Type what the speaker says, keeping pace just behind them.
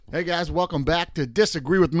Hey guys, welcome back to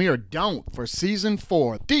Disagree With Me or Don't for Season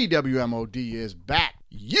 4. DWMOD is back.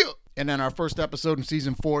 Yeah! And in our first episode in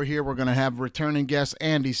Season 4 here, we're going to have returning guest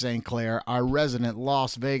Andy St. Clair, our resident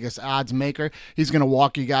Las Vegas odds maker. He's going to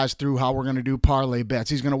walk you guys through how we're going to do parlay bets.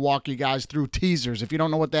 He's going to walk you guys through teasers. If you don't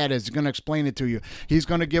know what that is, he's going to explain it to you. He's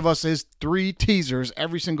going to give us his 3 teasers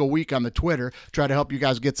every single week on the Twitter, try to help you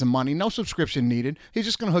guys get some money. No subscription needed. He's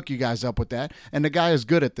just going to hook you guys up with that. And the guy is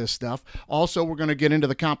good at this stuff. Also, we're going to get into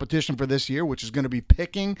the competition for this year, which is going to be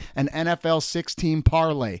picking an NFL 6-team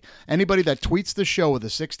parlay. Anybody that tweets the show with a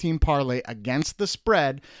 6-team parlay against the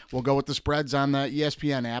spread, we'll go with the spreads on the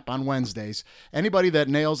ESPN app on Wednesdays. Anybody that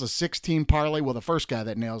nails a 6-team parlay, well, the first guy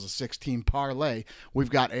that nails a 6-team parlay,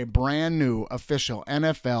 we've got a brand new official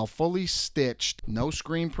NFL fully stitched, no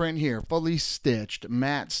screen print here, fully stitched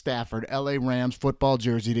Matt Stafford LA Rams football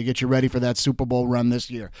jersey to get you ready for that Super Bowl run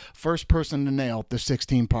this year. First person to nail the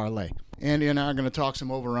 6-team parlay. Andy and I are going to talk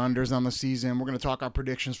some over-unders on the season. We're going to talk our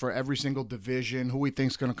predictions for every single division, who we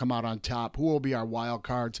think is going to come out on top, who will be our wild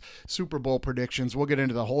cards, Super Bowl predictions. We'll get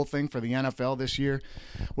into the whole thing for the NFL this year.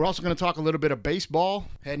 We're also going to talk a little bit of baseball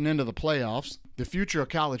heading into the playoffs, the future of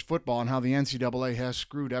college football, and how the NCAA has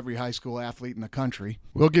screwed every high school athlete in the country.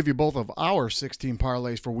 We'll give you both of our 16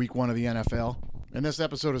 parlays for week 1 of the NFL. And this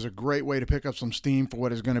episode is a great way to pick up some steam for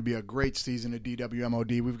what is going to be a great season of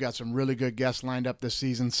DWMOD. We've got some really good guests lined up this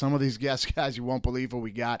season. Some of these guests, guys, you won't believe what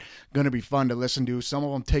we got. Going to be fun to listen to. Some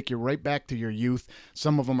of them take you right back to your youth.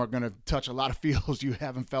 Some of them are going to touch a lot of feels you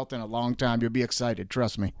haven't felt in a long time. You'll be excited,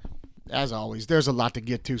 trust me. As always, there's a lot to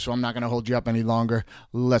get to, so I'm not going to hold you up any longer.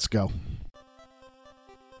 Let's go.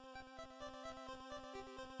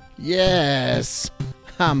 Yes,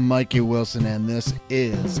 I'm Mikey Wilson, and this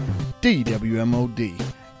is DWMOD.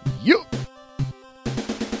 Yup.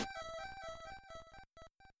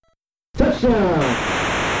 Touchdown.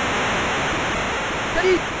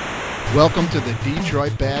 Welcome to the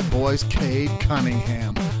Detroit Bad Boys, Cade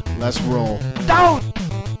Cunningham. Let's roll. Down.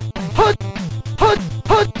 Hut. Hut.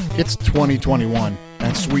 Hut. It's 2021,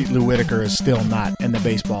 and Sweet Lou Whitaker is still not in the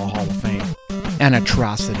Baseball Hall of Fame. An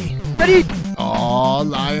atrocity. Ready. Aw,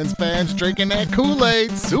 Lions fans drinking that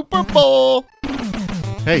Kool-Aid. Super Bowl.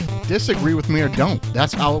 Hey, disagree with me or don't.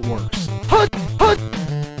 That's how it works. Hut. Hut.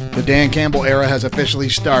 The Dan Campbell era has officially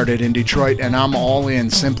started in Detroit, and I'm all in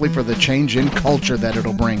simply for the change in culture that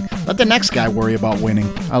it'll bring. Let the next guy worry about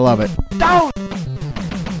winning. I love it. Down.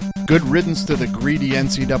 Good riddance to the greedy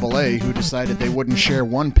NCAA who decided they wouldn't share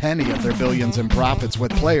 1 penny of their billions in profits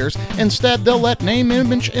with players. Instead, they'll let name,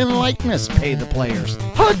 image, and likeness pay the players.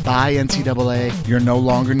 Bye, NCAA. You're no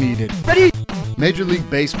longer needed. Ready. Major League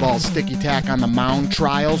Baseball's sticky tack on the mound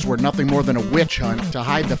trials were nothing more than a witch hunt to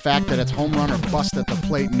hide the fact that it's home run or bust at the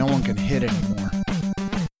plate and no one can hit anymore.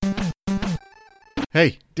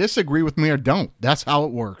 Hey, disagree with me or don't. That's how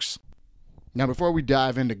it works. Now, before we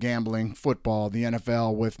dive into gambling, football, the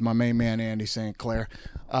NFL with my main man, Andy St. Clair,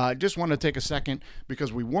 I just want to take a second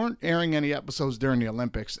because we weren't airing any episodes during the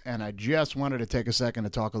Olympics, and I just wanted to take a second to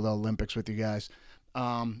talk a little Olympics with you guys.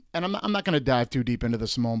 And I'm not going to dive too deep into the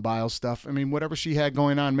Simone Biles stuff. I mean, whatever she had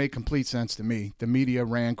going on made complete sense to me. The media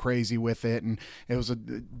ran crazy with it, and it was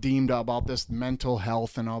deemed about this mental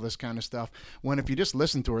health and all this kind of stuff. When if you just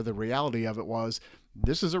listen to her, the reality of it was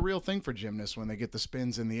this is a real thing for gymnasts when they get the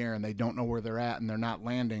spins in the air and they don't know where they're at and they're not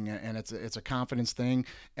landing, and it's a confidence thing,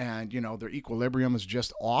 and their equilibrium is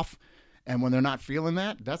just off. And when they're not feeling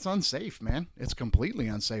that, that's unsafe, man. It's completely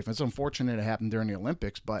unsafe. It's unfortunate it happened during the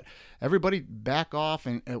Olympics, but everybody back off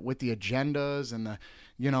and with the agendas and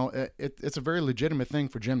it's a very legitimate thing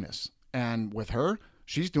for gymnasts. And with her,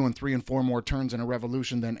 she's doing 3 and 4 more turns in a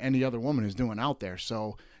revolution than any other woman is doing out there.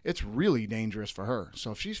 So it's really dangerous for her.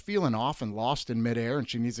 So if she's feeling off and lost in midair and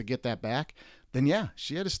she needs to get that back, then yeah,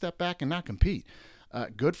 she had to step back and not compete.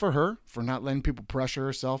 Good for her for not letting people pressure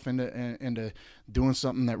herself into doing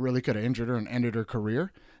something that really could have injured her and ended her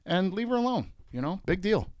career. And leave her alone. Big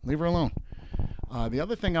deal. Leave her alone. The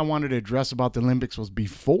other thing I wanted to address about the Olympics was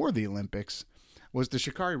before the Olympics was the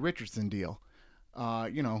Sha'Carri Richardson deal.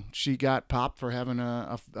 She got popped for having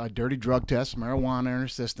a dirty drug test, marijuana in her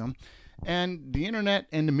system. And the internet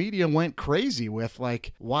and the media went crazy with,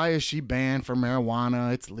 like, why is she banned for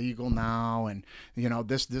marijuana? It's legal now. And,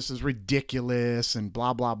 this is ridiculous and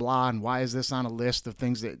blah, blah, blah. And why is this on a list of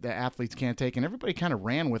things that the athletes can't take? And everybody kind of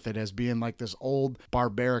ran with it as being like this old,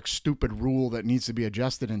 barbaric, stupid rule that needs to be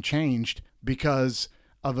adjusted and changed because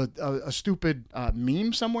of a stupid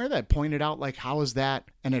meme somewhere that pointed out, like, how is that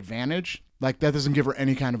an advantage? Like, that doesn't give her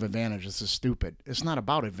any kind of advantage. This is stupid. It's not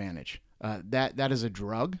about advantage. That is a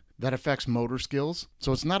drug that affects motor skills.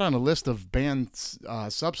 So it's not on a list of banned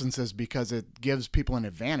substances because it gives people an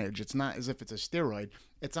advantage. It's not as if it's a steroid.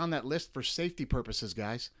 It's on that list for safety purposes,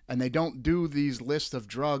 guys. And they don't do these lists of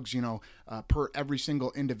drugs, per every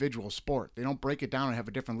single individual sport. They don't break it down and have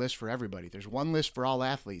a different list for everybody. There's one list for all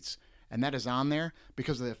athletes. And that is on there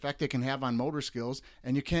because of the effect it can have on motor skills.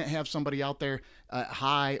 And you can't have somebody out there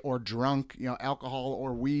high or drunk, alcohol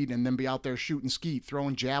or weed, and then be out there shooting skeet,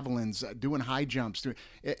 throwing javelins, doing high jumps.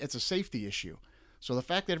 It's a safety issue. So the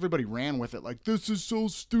fact that everybody ran with it like, this is so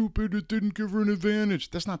stupid, it didn't give her an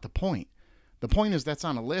advantage, that's not the point. The point is that's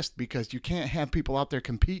on a list because you can't have people out there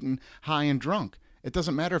competing high and drunk. It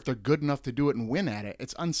doesn't matter if they're good enough to do it and win at it.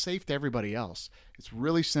 It's unsafe to everybody else. It's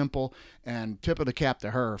really simple, and tip of the cap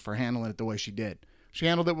to her for handling it the way she did. She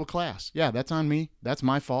handled it with class. Yeah, that's on me. That's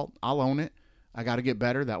my fault. I'll own it. I got to get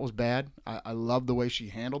better. That was bad. I love the way she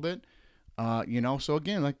handled it. So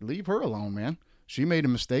again, leave her alone, man. She made a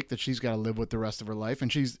mistake that she's got to live with the rest of her life,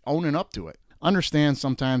 and she's owning up to it. Understand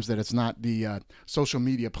sometimes that it's not the social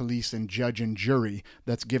media police and judge and jury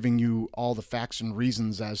that's giving you all the facts and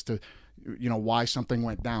reasons as to why something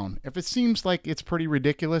went down. If it seems like it's pretty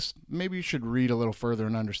ridiculous, maybe you should read a little further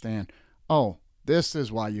and understand, this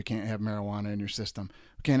is why you can't have marijuana in your system.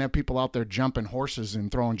 You can't have people out there jumping horses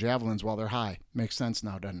and throwing javelins while they're high. Makes sense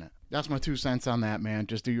now, doesn't it? That's my 2 cents on that, man.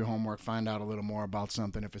 Just do your homework, find out a little more about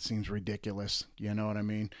something if it seems ridiculous. You know what I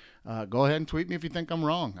mean? Go ahead and tweet me if you think I'm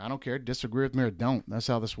wrong. I don't care. Disagree with me or don't. That's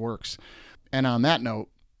how this works. And on that note,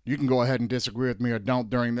 you can go ahead and disagree with me or don't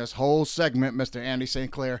during this whole segment, Mr. Andy St.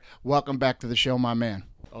 Clair. Welcome back to the show, my man.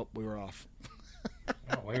 Oh, we were off.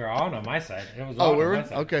 We were on my side. It was on my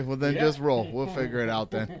side. Okay, well then just roll. We'll figure it out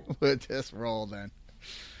then. We'll just roll then.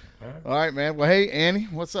 All right, man. Well, hey, Andy,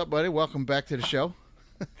 what's up, buddy? Welcome back to the show.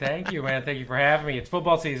 Thank you, man. Thank you for having me. It's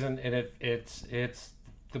football season, and it's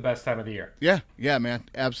the best time of the year. Yeah, man.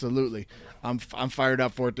 Absolutely. I'm fired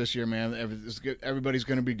up for it this year, man. Everybody's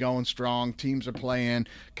going to be going strong. Teams are playing.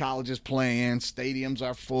 Colleges playing. Stadiums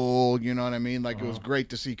are full. You know what I mean? It was great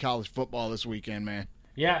to see college football this weekend, man.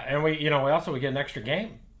 Yeah, and we get an extra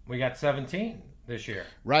game. We got 17 this year.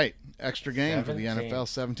 Right. Extra game 17. For the NFL,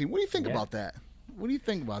 17. What do you think about that? What do you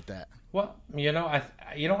think about that? Well,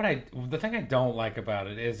 the thing I don't like about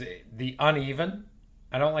it is the uneven.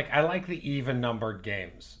 I like the even numbered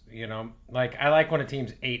games. I like when a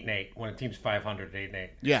team's 8-8, when a team's 500, 8-8.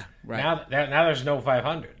 Yeah, right. Now there's no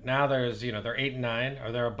 500. Now there's they're 8-9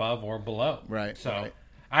 or they're above or below. Right. So right.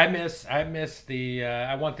 I miss the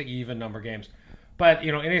I want the even number games, but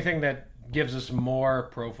anything that gives us more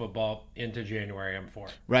pro football into January, I'm for.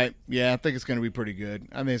 Right. Yeah, I think it's going to be pretty good.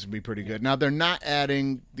 I think it's going to be pretty good. Now they're not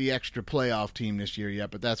adding the extra playoff team this year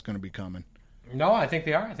yet, but that's going to be coming. No, I think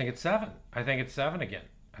they are. I think it's 7. I think it's 7 again.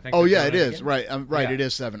 It is. Again. Right. Right. Yeah. It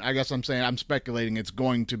is 7. I guess I'm speculating it's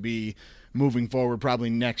going to be moving forward probably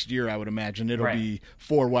next year, I would imagine. It'll be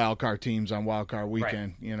 4 wild card teams on wild card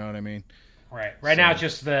weekend. Right. You know what I mean? Right. Right now it's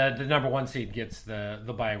just the number 1 seed gets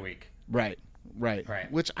the bye week. Right.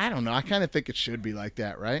 Which I don't know. I kind of think it should be like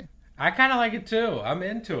that, right? I kind of like it too. I'm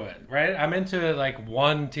into it, right? I'm into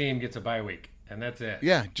one team gets a bye week. And that's it.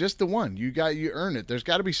 Yeah, just the one. You earn it. There's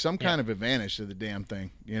got to be some kind of advantage to the damn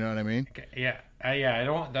thing. You know what I mean? Okay. Yeah. I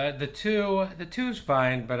don't. The two's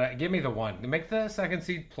fine, but give me the 1. Make the 2nd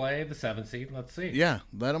seed play the 7th seed. Let's see. Yeah,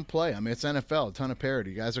 let them play. I mean, it's NFL. A ton of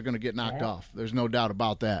parity. Guys are going to get knocked off. There's no doubt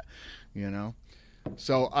about that.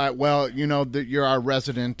 So, you're our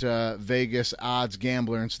resident Vegas odds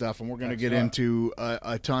gambler and stuff, and we're going to get into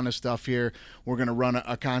a ton of stuff here. We're going to run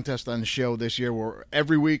a contest on the show this year where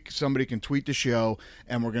every week somebody can tweet the show,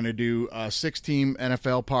 and we're going to do a 6-team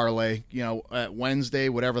NFL parlay. Wednesday,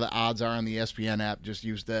 whatever the odds are on the ESPN app, just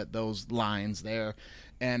use those lines there.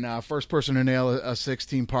 And first person to nail a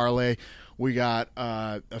 6-team parlay, we got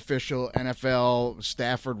official NFL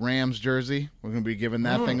Stafford Rams jersey. We're going to be giving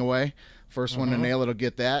that thing away. First one to nail it will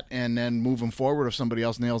get that, and then moving forward, if somebody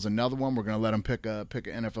else nails another one, we're going to let them pick an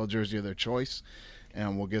NFL jersey of their choice,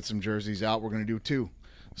 and we'll get some jerseys out. We're going to do 2.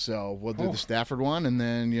 So we'll do the Stafford one, and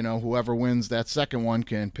then whoever wins that second one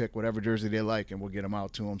can pick whatever jersey they like, and we'll get them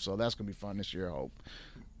out to them. So that's going to be fun this year, I hope.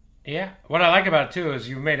 Yeah. What I like about it, too, is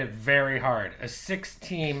you've made it very hard. A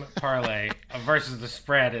 6-team parlay versus the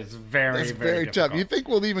spread is very, very tough. You think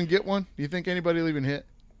we'll even get one? Do you think anybody will even hit?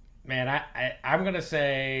 Man, I'm going to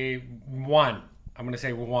say 1. I'm going to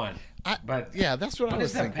say 1. But yeah, that's what I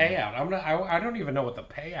was thinking. What is the payout? I don't even know what the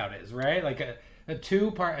payout is, right? Like a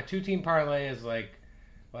 2-team parlay is like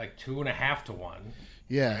 2.5 to 1.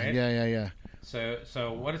 Yeah, right? yeah.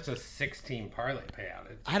 So what is a 16 parlay payout?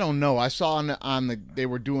 I don't know. I saw on the they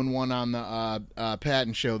were doing one on the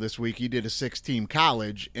Patton show this week. He did a 6-team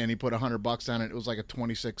college and he put $100 on it. It was like a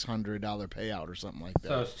 $2,600 payout or something like that.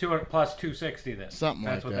 So it's 200 plus 260 then. Something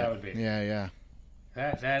That's like what that would be. Yeah.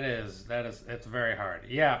 That is it's very hard.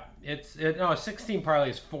 Yeah, a 16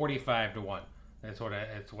 parlay is 45 to 1. That's what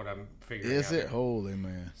I'm figuring out. Is it? Here. Holy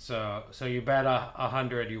man. So you bet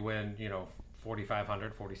 100, you win,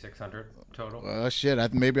 4,500, 4,600 total. Well,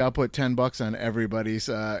 shit. Maybe I'll put $10 on everybody's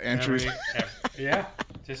entries. Yeah,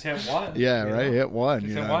 just hit one. Yeah, right. Hit one. Just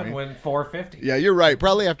you hit know one, what I mean? win 450. Yeah, you're right.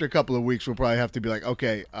 Probably after a couple of weeks, we'll probably have to be like,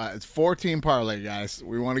 okay, it's 4-team parlay, guys.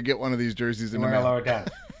 We want to get one of these jerseys in the We're gonna mail. lower it down.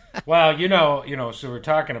 Well, so we're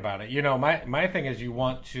talking about it. My thing is you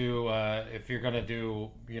want to, if you're gonna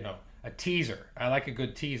do, a teaser. I like a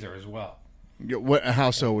good teaser as well.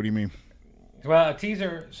 How so? What do you mean? Well, a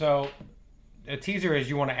teaser. So a teaser is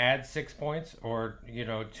you want to add 6 points or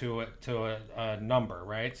to a number,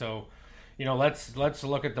 right? So let's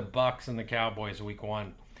look at the Bucks and the Cowboys week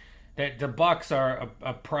 1. The Bucks are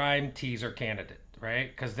a prime teaser candidate, right?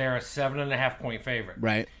 Because they're a 7.5 point favorite.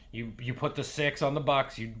 Right. You put the 6 on the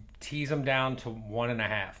Bucks, you tease them down to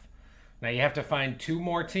 1.5. Now you have to find 2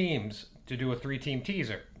 more teams to do a 3-team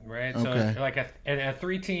teaser, right? Okay. So like a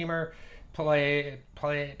 3-teamer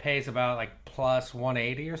pays about like plus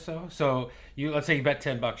 180 or so. So let's say you bet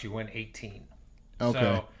 $10, you win 18.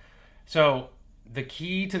 Okay. So the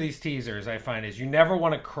key to these teasers I find is you never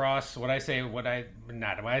want to cross it's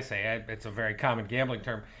a very common gambling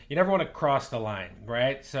term. You never want to cross the line,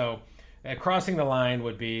 right? So crossing the line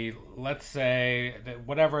would be, let's say that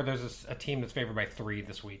there's a team that's favored by 3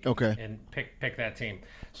 this week. Okay. And pick that team.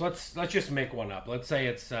 So let's just make one up. Let's say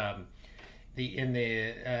it's the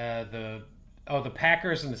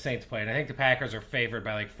Packers and the Saints play, and I think the Packers are favored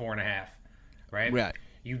by like 4.5, right? Right.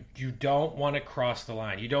 You don't want to cross the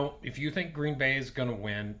line. If you think Green Bay is going to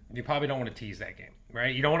win, you probably don't want to tease that game,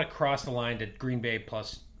 right? You don't want to cross the line to Green Bay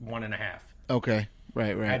plus 1.5. Okay.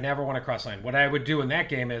 Right. I never want to cross the line. What I would do in that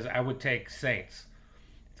game is I would take Saints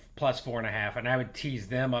plus 4.5, and I would tease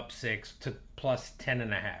them up 6 to plus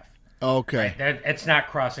 10.5. Okay. Right? It's not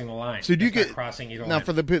crossing the line. So do you It's not get crossing either now line.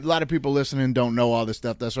 for a lot of people listening don't know all this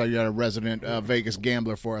stuff. That's why you got a resident Vegas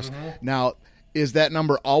gambler for us. Mm-hmm. Now, is that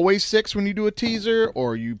number always 6 when you do a teaser,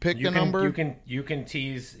 or you pick the number? You can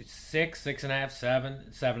tease 6, 6.5, 7,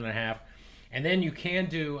 7.5, and then you can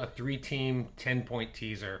do a 3-team 10-point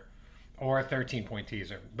teaser or a 13-point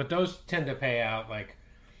teaser. But those tend to pay out like,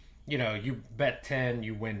 you bet 10,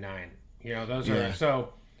 you win 9. Those are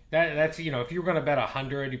so. That's if you're going to bet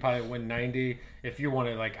 100, you probably win 90. If you want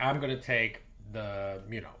to, I'm going to take the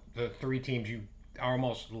 3 teams you are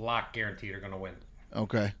almost lock guaranteed are going to win.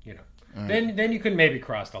 Okay. Then you can maybe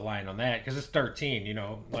cross the line on that because it's 13.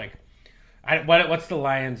 What's the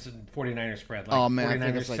Lions and 49ers spread? Oh man, 49ers I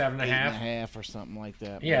think it's like 7.5? 8.5 or something like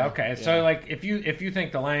that. Yeah. Okay. Yeah. So if you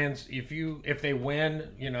think the Lions, if they win,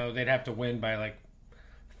 they'd have to win by like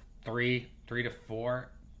 3 to 4.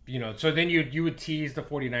 So then you would tease the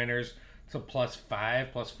 49ers to plus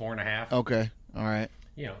 5, plus 4.5. Okay. All right.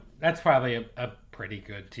 That's probably a pretty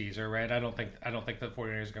good teaser, right? I don't think the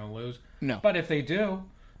 49ers are going to lose. No. But if they do,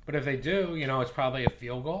 it's probably a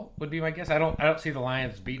field goal would be my guess. I don't see the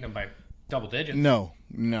Lions beating them by double digits. No,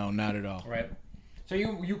 not at all. Right. So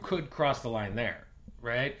you could cross the line there,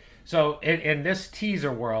 right? So in this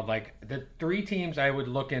teaser world, like the 3 teams I would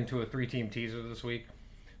look into a 3-team teaser this week,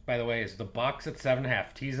 by the way, is the Bucks at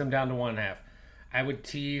 7.5. Tease them down to 1.5. I would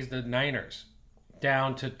tease the Niners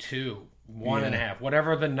down to 2, 1.5,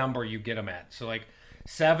 whatever the number you get them at. So like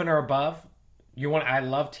 7 or above, I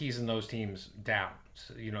love teasing those teams down.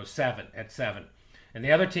 So, 7 at 7. And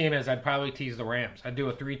the other team is I'd probably tease the Rams. I'd do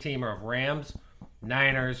a 3-teamer of Rams,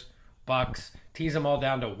 Niners, Bucks, tease them all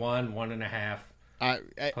down to 1, 1.5. I'm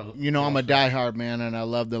a diehard man, and I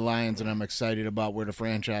love the Lions, and I'm excited about where the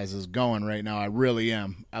franchise is going right now. I really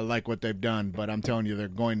am. I like what they've done, but I'm telling you, they're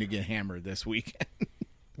going to get hammered this weekend.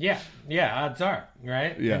 Yeah, odds are,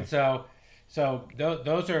 right? Yeah. And so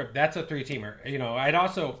that's a 3-teamer. I'd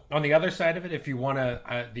also, on the other side of it, if you want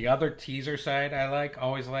to, the other teaser side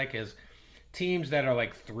always like is teams that are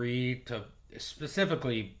like 3 to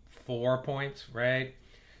specifically 4 points, right?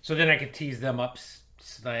 So then I could tease them up.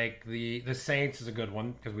 Like the Saints is a good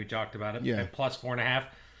one because we talked about it. Yeah. At plus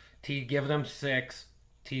 4.5. Give them 6.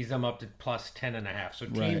 Tease them up to plus 10.5. So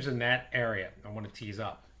teams Right. in that area, I want to tease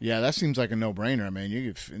up. Yeah, that seems like a no-brainer. I mean,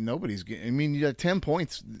 you got 10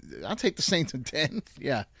 points. I'll take the Saints at 10.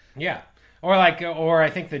 Yeah. Yeah. Or I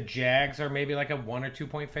think the Jags are maybe like a 1 or 2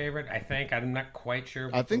 point favorite. I'm not quite sure.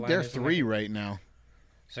 I think they're 3 right now.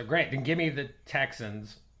 So great. Then give me the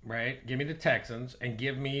Texans right? Give me the Texans and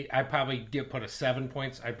give me. I probably put a 7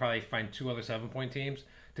 points. I'd probably find 2 other 7-point teams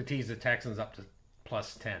to tease the Texans up to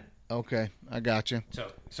 +10. Okay, I got you. So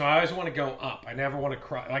I always want to go up. I never want to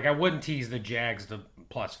cry. Like I wouldn't tease the Jags to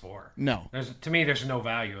 +4. No. To me, there's no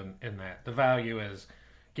value in that. The value is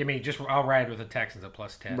I'll ride with the Texans at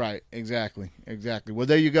 +10. Right, exactly. Well,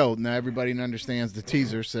 there you go. Now everybody understands the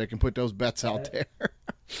teaser, so they can put those bets out there.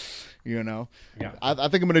 You know, Yeah. I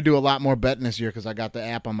think I'm going to do a lot more betting this year because I got the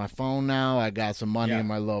app on my phone now. I got some money in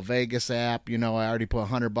my little Vegas app. You know, I already put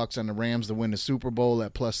 $100 on the Rams to win the Super Bowl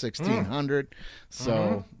at +1600.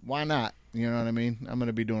 So why not? You know what I mean? I'm going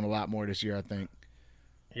to be doing a lot more this year, I think.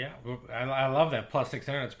 Yeah, I love that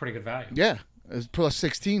 +600. It's pretty good value. Yeah, it's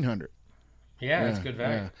 +1600. Yeah, it's good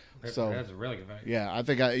value. Yeah. So That's a really good value. yeah, I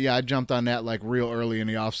think I jumped on that like real early in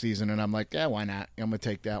the off season, and I'm like, yeah, why not? I'm gonna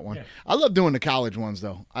take that one. Yeah. I love doing the college ones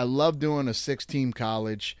though. I love doing a 6-team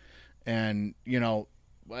college, and you know,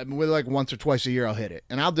 with like once or twice a year I'll hit it,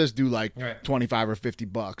 and I'll just do like Right. $25 or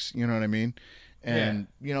 $50. You know what I mean? And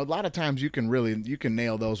you know, a lot of times you can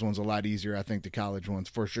nail those ones a lot easier. I think the college ones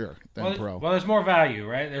for sure than pro. Well, there's more value,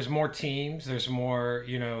 right? There's more teams. There's more,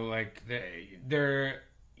 you know, like they're.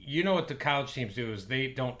 You know what the college teams do is they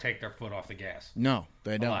don't take their foot off the gas. No,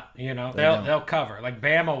 they A don't. lot. You know, don't. they'll cover. Like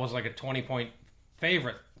Bama was like a 20-point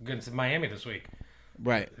favorite against Miami this week.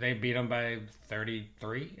 Right. They beat them by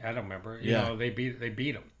 33. I don't remember. You Yeah. know, they beat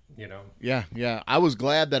them. You know. Yeah. I was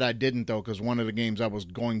glad that I didn't though, because one of the games I was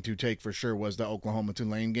going to take for sure was the Oklahoma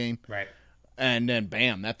Tulane game. Right. And then,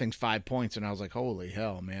 bam, that thing's 5 points. And I was like, holy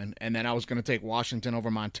hell, man. And then I was going to take Washington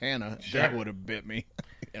over Montana. Sure. That would have bit me.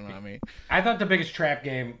 You know what I mean? I thought the biggest trap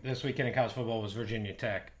game this weekend in college football was Virginia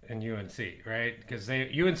Tech and UNC, right? Because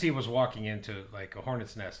UNC was walking into like a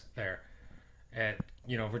hornet's nest there. At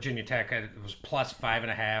Virginia Tech it was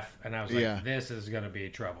 +5.5, and I was like, this is going to be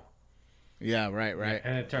trouble. Yeah, right.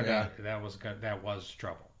 And it turned out that was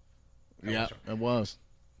trouble. It was.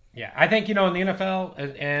 Yeah, I think in the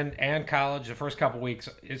NFL and college, the first couple weeks,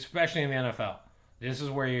 especially in the NFL, this is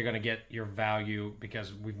where you're going to get your value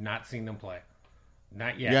because we've not seen them play,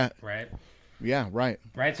 not yet, right? Yeah, right.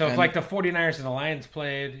 Right. So if like the 49ers and the Lions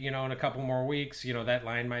played, in a couple more weeks, that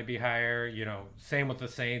line might be higher. Same with the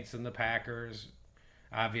Saints and the Packers,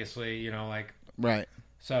 obviously. Right.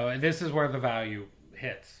 So this is where the value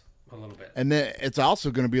hits a little bit. And then it's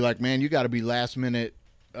also going to be like, man, you got to be last minute.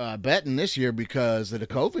 Betting this year because of the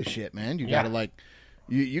COVID shit, man. You got to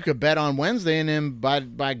you could bet on Wednesday, and then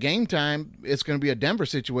by game time, it's going to be a Denver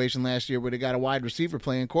situation last year where they got a wide receiver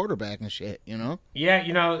playing quarterback and shit. Yeah,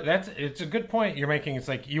 it's a good point you're making. It's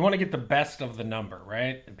like you want to get the best of the number,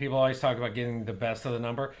 right? People always talk about getting the best of the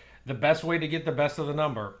number. The best way to get the best of the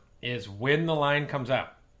number is when the line comes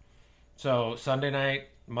out. So Sunday night,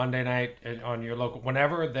 Monday night on your local,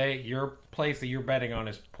 whenever your place that you're betting on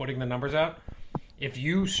is putting the numbers out. If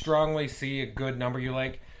you strongly see a good number you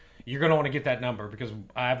like, you're going to want to get that number because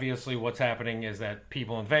obviously what's happening is that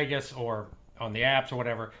people in Vegas or on the apps or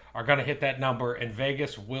whatever are going to hit that number, and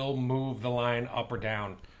Vegas will move the line up or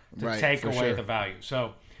down to take away the value.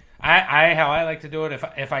 So how I like to do it,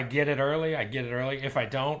 if I get it early, I get it early. If I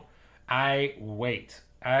don't, I wait.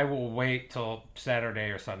 I will wait till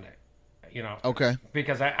Saturday or Sunday. Okay.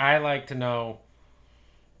 Because I like to know,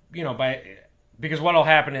 because what will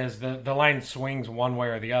happen is the line swings one way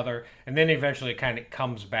or the other, and then eventually it kind of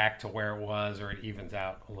comes back to where it was, or it evens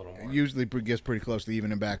out a little more. It usually gets pretty close to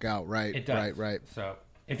evening back out, right? It does. Right. So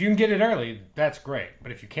if you can get it early, that's great.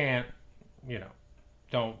 But if you can't,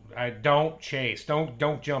 don't chase.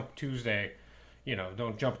 Don't jump Tuesday.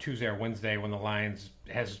 Don't jump Tuesday or Wednesday when the lines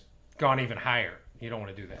has gone even higher. You don't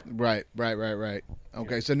want to do that. Right.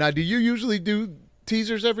 Okay, so now do you usually do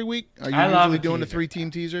teasers every week? Are you I usually doing a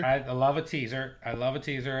 3-team teaser? I love a teaser.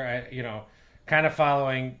 Kind of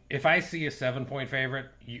following. If I see a 7-point favorite,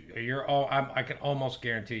 I can almost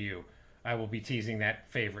guarantee you, I will be teasing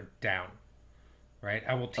that favorite down. Right,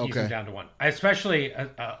 I will tease them down to 1. Especially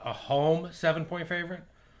a home 7-point favorite.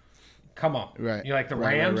 Come on, right? You like the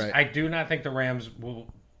Rams? Right. I do not think the Rams will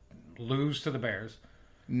lose to the Bears.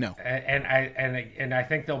 No, and I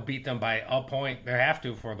think they'll beat them by a point. They have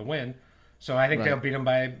to for the win. So I think they'll beat them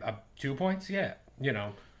by 2 points. Yeah,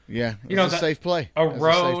 Yeah, it's a safe play. A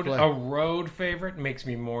road favorite makes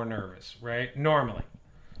me more nervous, right? Normally,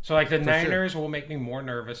 so like the Niners will make me more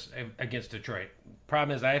nervous against Detroit.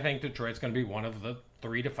 Problem is, I think Detroit's going to be one of the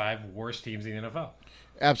 3 to 5 worst teams in the NFL.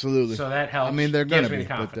 Absolutely. So that helps. I mean, they're going to be.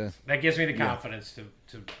 That gives me the confidence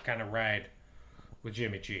to kind of ride with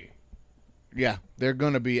Jimmy G. Yeah, they're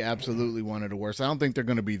going to be absolutely one of the worst. I don't think they're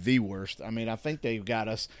going to be the worst. I mean, I think they've got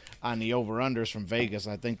us on the over-unders from Vegas.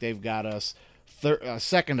 I think they've got us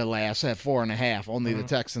second to last at 4.5. Only the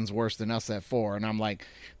Texans worse than us at 4. And I'm like,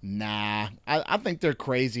 nah. I think they're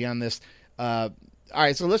crazy on this. All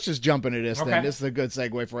right, so let's just jump into this then. This is a good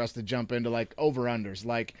segue for us to jump into like over-unders.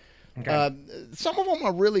 Like, some of them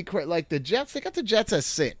are really like the Jets. They got the Jets at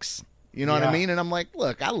 6. You know what I mean? And I'm like,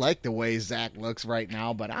 look, I like the way Zach looks right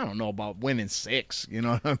now, but I don't know about winning 6. You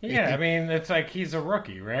know what I mean? Yeah, I mean, it's like he's a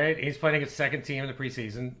rookie, right? He's playing against second team in the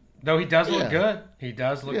preseason. Though he does look good. He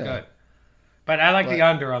does look good. But I like the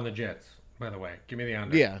under on the Jets, by the way. Give me the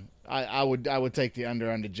under. Yeah, I would take the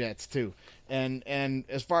under on the Jets, too. And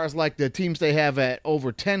as far as, like, the teams they have at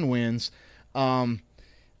over 10 wins, I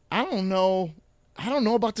don't know. I don't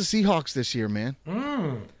know about the Seahawks this year, man.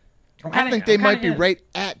 I think they might be right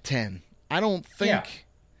at 10. I don't think. Yeah.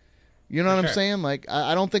 You know what I'm saying? Like,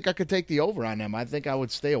 I don't think I could take the over on them. I think I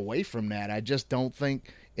would stay away from that. I just don't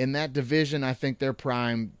think in that division, I think they're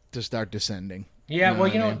primed to start descending. Yeah, well,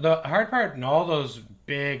 the hard part in all those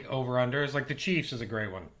big over-unders, like the Chiefs is a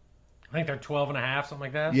great one. I think they're 12.5, something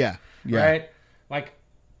like that. Yeah. Right? Like,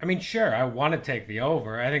 I mean, sure, I want to take the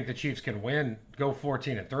over. I think the Chiefs can win, go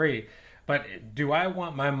 14-3. But do I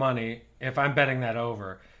want my money, if I'm betting that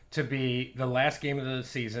over, to be the last game of the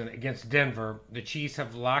season against Denver? The Chiefs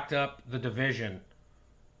have locked up the division,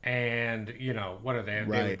 and what are they?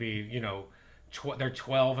 They would be they're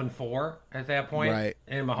 12-4 at that point, right?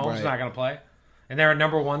 And Mahomes is not going to play, and they're a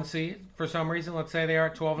number 1 seed for some reason. Let's say they are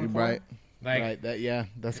 12-4, right? Right.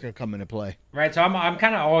 That's going to come into play, right? So I'm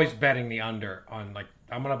kind of always betting the under on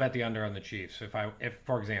I'm going to bet the under on the Chiefs. If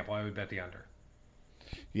for example I would bet the under.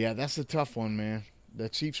 Yeah, that's a tough one, man. The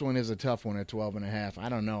Chiefs one is a tough one at 12.5. I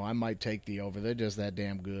don't know. I might take the over. They're just that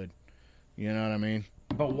damn good. You know what I mean?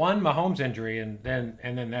 But one Mahomes injury and then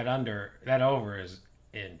that over is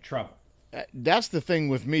in trouble. That's the thing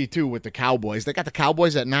with me too with the Cowboys. They got the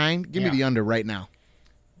Cowboys at 9. Give me the under right now.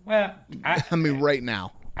 Well, I mean right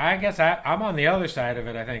now. I guess I'm on the other side of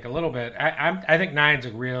it. I think a little bit. I think 9's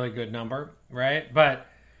a really good number, right? But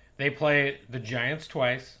they play the Giants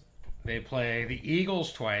twice. They play the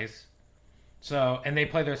Eagles twice. And they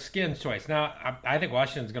play their Skins twice. Now, I think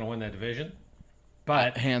Washington's going to win that division.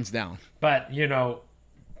 But hands down. But,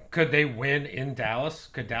 could they win in Dallas?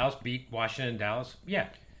 Could Dallas beat Washington in Dallas? Yeah.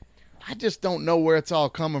 I just don't know where it's all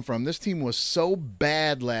coming from. This team was so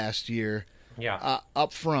bad last year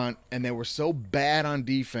up front, and they were so bad on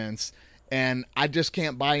defense. And I just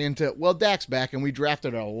can't buy into, well, Dak's back, and we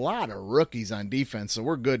drafted a lot of rookies on defense, so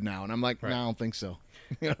we're good now. And I'm like, no, I don't think so.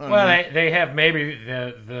 They have maybe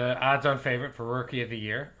the odds-on favorite for Rookie of the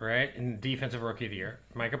Year, right? And Defensive Rookie of the Year,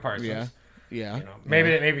 Micah Parsons. Yeah.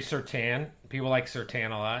 Maybe Surtain. People like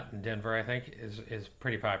Surtain a lot in Denver. I think is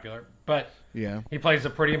pretty popular, but he plays a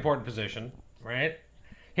pretty important position, right?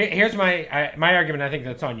 Here's my argument. I think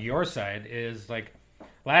that's on your side is like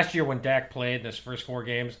last year when Dak played in his first 4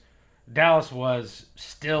 games, Dallas was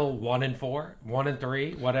still 1-4,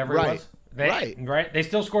 1-3, whatever it was. They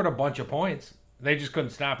still scored a bunch of points. They just couldn't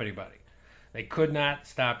stop anybody. They could not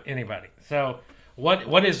stop anybody. So,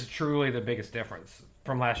 what is truly the biggest difference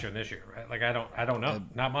from last year and this year? Right? Like I don't know.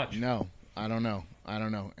 Not much. No, I don't know.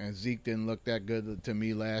 And Zeke didn't look that good to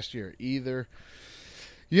me last year either.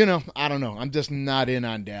 I don't know. I'm just not in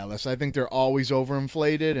on Dallas. I think they're always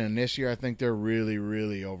overinflated, and this year I think they're really,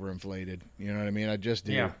 really overinflated. You know what I mean? I just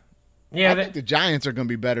do. Yeah. I think the Giants are going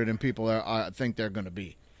to be better than people think they're going to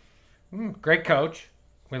be. Great coach.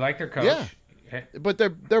 We like their coach. Yeah. But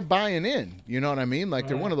they're buying in. You know what I mean? Like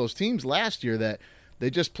they're one of those teams last year that they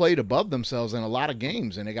just played above themselves in a lot of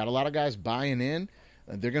games, and they got a lot of guys buying in.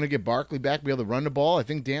 They're going to get Barkley back, be able to run the ball. I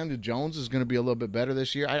think Daniel Jones is going to be a little bit better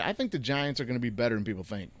this year. I think the Giants are going to be better than people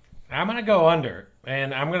think. I'm going to go under,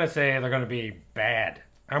 and I'm going to say they're going to be bad.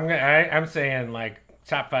 I'm saying like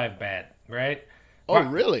top 5 bad, right? Oh,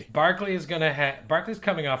 really? Barkley's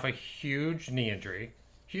coming off a huge knee injury.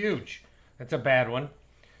 Huge. That's a bad one.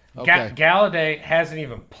 Okay. Galladay hasn't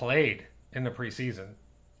even played in the preseason.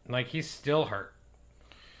 Like, he's still hurt.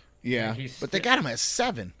 Yeah, but they got him at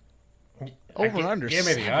 7. Over and under. Give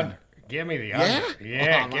me 7. the under. Give me the under.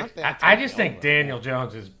 Yeah. I just think Daniel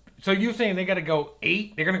Jones is. So you're saying they got to go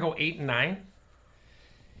 8? They're going to go 8-9?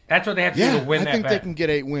 That's what they have to do to win that I think bet. they can get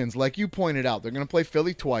 8 wins. Like you pointed out, they're going to play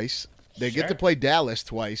Philly twice. They get to play Dallas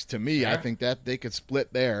twice. To me, I think that they could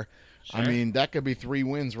split there. I mean, that could be 3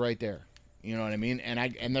 wins right there. You know what I mean?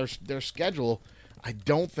 And their schedule, I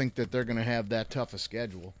don't think that they're going to have that tough a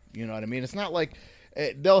schedule. You know what I mean? It's not like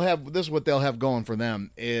they'll have this is what they'll have going for them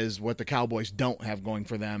is what the Cowboys don't have going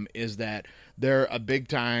for them is that they're a big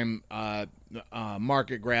time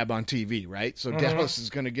market grab on TV, right? So Dallas is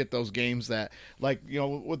going to get those games that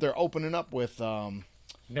what they're opening up with the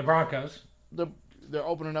Broncos. they're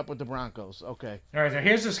opening up with the Broncos. Okay. All right, so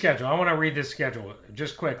here's the schedule. I want to read this schedule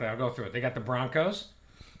just quickly. I'll go through it. They got the Broncos.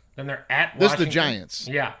 Then they're at Washington. This is the Giants.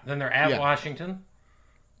 Yeah. Then they're at Washington.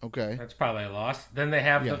 Okay. That's probably a loss. Then they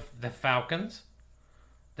have the Falcons.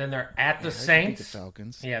 Then they're at the They can beat Saints. the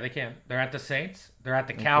Falcons. Yeah, they can. They're at the Saints. They're at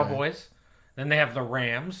the Cowboys. Then they have the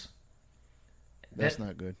Rams. That's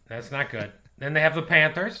not good. That's not good. Then they have the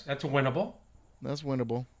Panthers. That's winnable. That's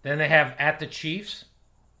winnable. Then they have at the Chiefs.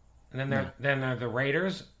 And then they're the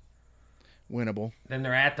Raiders. Winnable. Then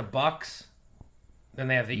they're at the Bucks. Then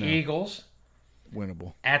they have the Eagles.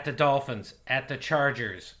 Winnable. At the Dolphins. At the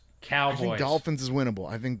Chargers. Cowboys. I think Dolphins is winnable.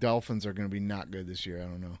 I think Dolphins are going to be not good this year. I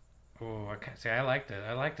don't know. Oh, okay. See, I like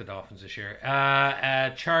the Dolphins this year.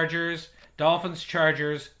 Chargers, Dolphins,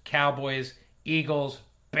 Chargers, Cowboys, Eagles,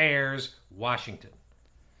 Bears, Washington.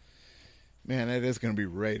 Man, that is going to be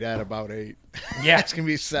right at about 8. Yeah. That's going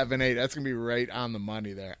to be 7-8. That's going to be right on the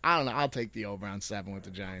money there. I don't know. I'll take the over on 7 with the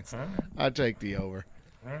Giants. All right. I'll take the over.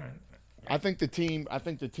 All right. I think the team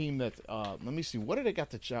that let me see. What did they got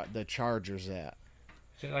the Chargers at?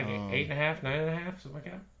 Is it like 8.5, 9.5, something like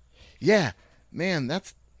that? Yeah. Man,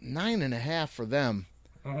 that's 9.5 for them.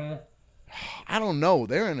 Mm-hmm. I don't know.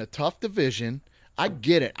 They're in a tough division. I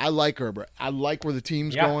get it. I like Herbert. I like where the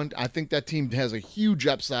team's going. I think that team has a huge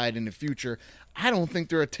upside in the future. I don't think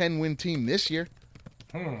they're a 10-win team this year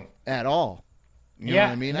at all. You know what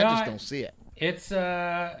I mean? I just don't see it. It's,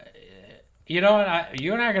 you know what?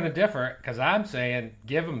 You and I are going to differ because I'm saying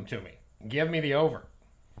give them to me. Give me the over.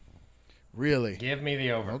 Really? Give me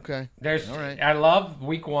the over. Okay. All right. I love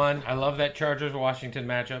Week 1. I love that Chargers-Washington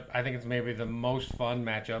matchup. I think it's maybe the most fun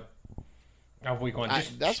matchup of Week 1.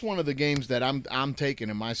 That's one of the games that I'm taking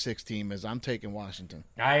in my 6 team is I'm taking Washington.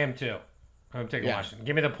 I am too. I'm taking Washington.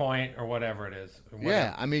 Give me the point or whatever it is.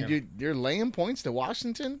 Yeah, I mean you're laying points to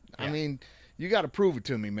Washington. Yeah. I mean you got to prove it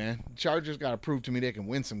to me, man. Chargers got to prove to me they can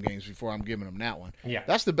win some games before I'm giving them that one. Yeah,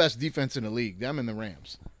 that's the best defense in the league. Them and the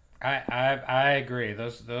Rams. I agree.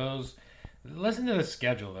 Those. Listen to the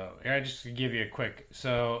schedule though. I just give you a quick.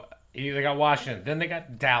 So they got Washington, then they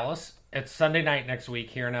got Dallas. It's Sunday night next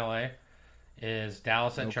week here in LA. Is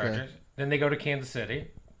Dallas at Chargers? Then they go to Kansas City,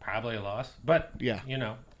 probably a loss, but you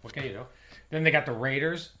know what can you do? Then they got the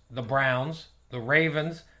Raiders, the Browns, the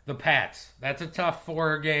Ravens, the Pats. That's a tough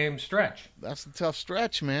 4-game stretch. That's a tough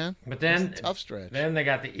stretch, man. But then that's a tough stretch. Then they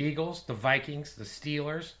got the Eagles, the Vikings, the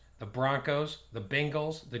Steelers, the Broncos, the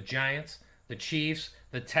Bengals, the Giants, the Chiefs,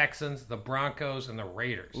 the Texans, the Broncos, and the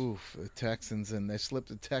Raiders. Oof, the Texans, and they slipped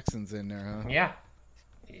the Texans in there, huh? Yeah.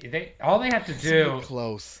 All they have to do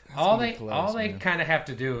close. All they kind of have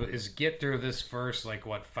to do is get through this first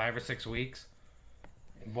 5 or 6 weeks.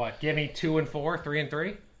 Give me 2 and 4, 3 and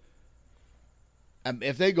 3.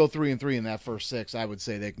 If they go 3 and 3 in that first 6, I would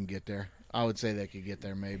say they can get there. I would say they could get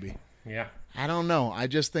there maybe. Yeah. I don't know. I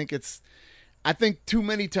just think I think too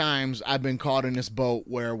many times I've been caught in this boat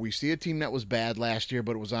where we see a team that was bad last year,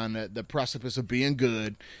 but it was on the precipice of being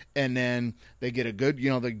good, and then they get a good,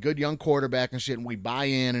 the good young quarterback and shit, and we buy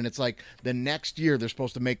in, and it's like the next year they're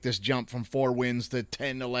supposed to make this jump from 4 wins to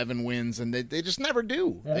 10, 11 wins, and they just never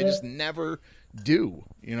do. They just never do.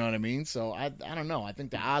 You know what I mean? So I don't know. I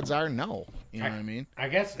think the odds are no. You know what I mean? I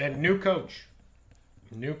guess a new coach,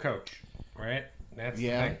 right? That's the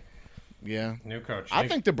thing. Yeah. New coach. I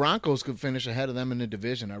think the Broncos could finish ahead of them in the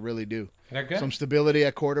division. I really do. They're good. Some stability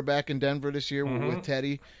at quarterback in Denver this year with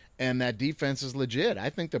Teddy, and that defense is legit.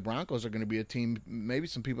 I think the Broncos are going to be a team maybe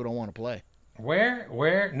some people don't want to play.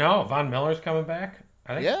 Where? No, Von Miller's coming back.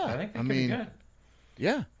 I think they could be good.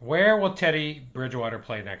 Yeah. Where will Teddy Bridgewater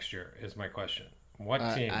play next year is my question. What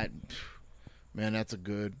team? Man, that's a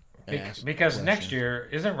good because question. Next year,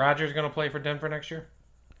 isn't Rodgers going to play for Denver next year?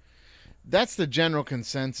 That's the general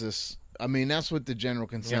consensus. I mean, that's what the general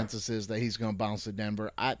consensus is, that he's going to bounce to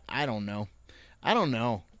Denver. I don't know.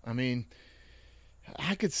 I mean,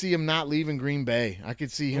 I could see him not leaving Green Bay. I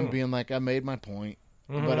could see him being like, I made my point.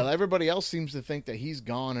 Mm-hmm. But everybody else seems to think that he's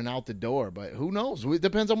gone and out the door. But who knows? It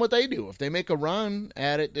depends on what they do. If they make a run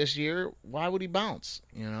at it this year, why would he bounce,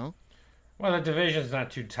 Well, the division's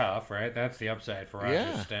not too tough, right? That's the upside for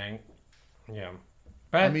Rodgers staying. Yeah.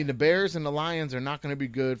 But, I mean, the Bears and the Lions are not going to be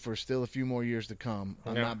good for still a few more years to come.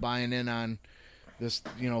 I'm not buying in on this,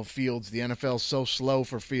 Fields. The NFL's so slow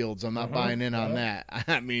for Fields. I'm not buying in on that.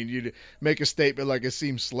 I mean, you make a statement like it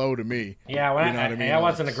seems slow to me. Yeah, well, that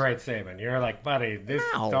wasn't a great statement. You're like, buddy, they're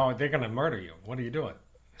going to murder you. What are you doing?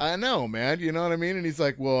 I know, man. You know what I mean? And he's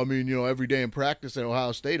like, well, I mean, every day in practice at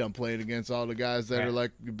Ohio State, I'm playing against all the guys that are like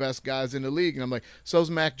the best guys in the league. And I'm like, so's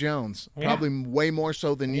Mac Jones. Probably way more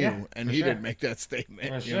so than you. And he didn't make that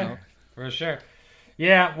statement. For sure.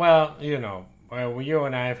 Yeah, well, well, you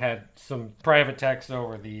and I have had some private text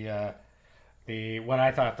over the what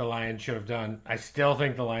I thought the Lions should have done. I still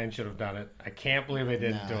think the Lions should have done it. I can't believe they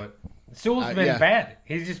didn't do it. Sewell's been bad.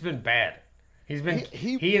 He's just been bad. He's been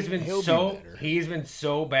he's been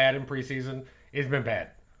so bad in preseason. He's been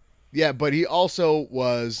bad. Yeah, but he also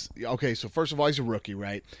was okay. So first of all, he's a rookie,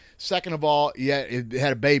 right? Second of all, it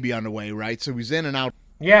had a baby on the way, right? So he's in and out.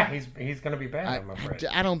 Yeah, he's going to be bad. I'm afraid.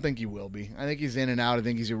 I don't think he will be. I think he's in and out. I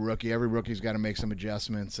think he's a rookie. Every rookie's got to make some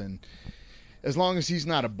adjustments, and as long as he's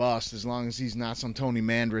not a bust, as long as he's not some Tony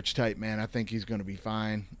Mandrich type man, I think he's going to be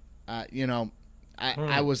fine.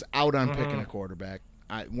 I was out on picking a quarterback.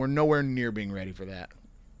 We're nowhere near being ready for that.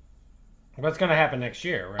 What's going to happen next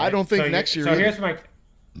year? Right? I don't think next year. So here's my.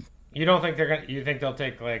 You don't think they're going? You think they'll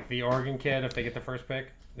take like the Oregon kid if they get the first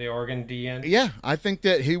pick? The Oregon DN? Yeah, I think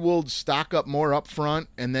that he will stock up more up front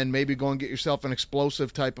and then maybe go and get yourself an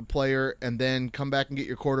explosive type of player and then come back and get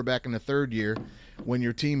your quarterback in the third year when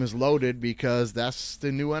your team is loaded, because that's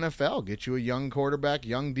the new NFL. Get you a young quarterback,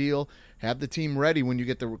 young deal, have the team ready when you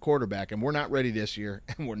get the quarterback. And we're not ready this year,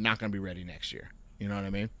 and we're not going to be ready next year. You know what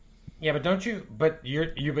I mean? Yeah, but don't you? But you're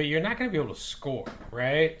not going to be able to score,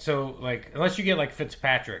 right? So like, unless you get like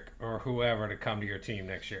Fitzpatrick or whoever to come to your team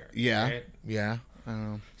next year. Yeah, right? yeah.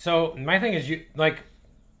 So my thing is,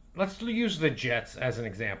 let's use the Jets as an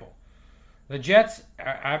example. The Jets,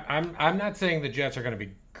 I'm not saying the Jets are going to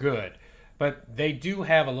be good, but they do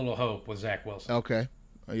have a little hope with Zach Wilson. Okay,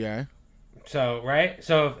 yeah. So right,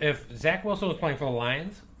 so if Zach Wilson was playing for the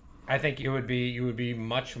Lions, I think you would be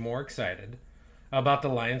much more excited about the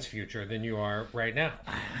Lions' future than you are right now.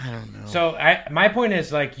 I don't know. So my point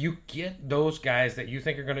is, like, you get those guys that you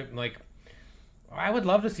think are going to like. I would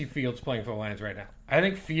love to see Fields playing for the Lions right now. I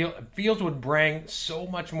think Fields would bring so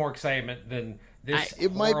much more excitement than this.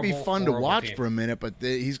 It might be fun to watch team. for a minute, but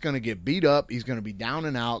he's going to get beat up. He's going to be down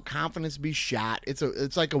and out. Confidence be shot.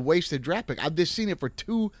 It's like a wasted draft pick. I've just seen it for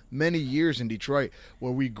too many years in Detroit,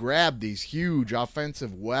 where we grab these huge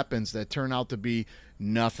offensive weapons that turn out to be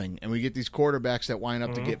nothing, and we get these quarterbacks that wind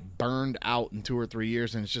up to get burned out in 2 or 3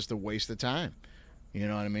 years, and it's just a waste of time. You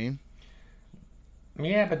know what I mean?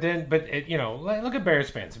 Yeah, but look at Bears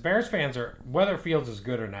fans. Bears fans are, whether Fields is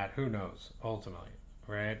good or not, who knows, ultimately,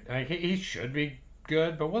 right? Like, he should be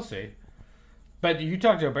good, but we'll see. But you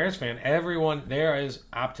talk to a Bears fan, there is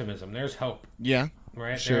optimism. There's hope. Yeah.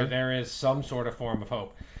 Right? Sure. There is some sort of form of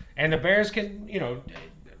hope. And the Bears can,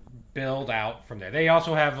 build out from there. They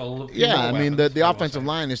also have I mean, the offensive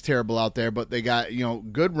line is terrible out there, but they got,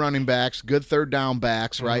 good running backs, good third down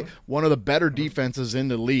backs, right? One of the better defenses in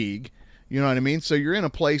the league. You know what I mean? So you're in a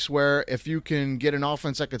place where if you can get an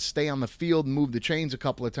offense that could stay on the field and move the chains a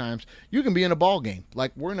couple of times, you can be in a ball game.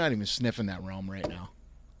 Like, we're not even sniffing that realm right now.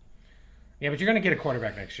 Yeah, but you're going to get a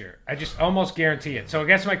quarterback next year. I just almost guarantee it. So I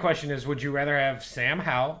guess my question is, would you rather have Sam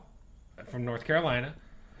Howell from North Carolina,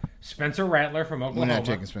 Spencer Rattler from Oklahoma, we're not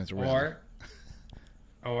taking Spencer Rattler,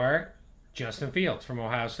 or Justin Fields from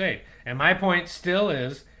Ohio State? And my point still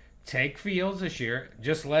is, take Fields this year,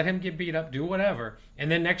 just let him get beat up, do whatever,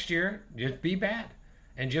 and then next year just be bad,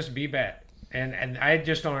 and just be bad. And I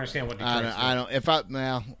just don't understand what Detroit's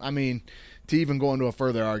doing. To even go into a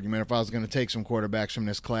further argument, if I was going to take some quarterbacks from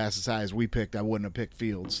this class as high as we picked, I wouldn't have picked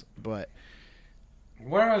Fields. But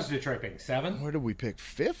where was Detroit picking? 7? Where did we pick?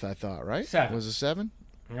 5th, I thought, right? 7. Was it 7?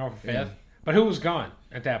 No, 5th. Yeah. But who was gone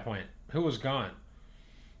at that point? Who was gone?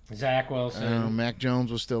 Zach Wilson. Mac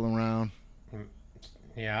Jones was still around.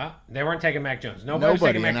 Yeah, they weren't taking Mac Jones. Nobody,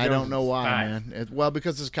 taking Mac and Jones. I don't know why, 5. man.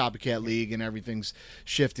 Because it's a copycat league and everything's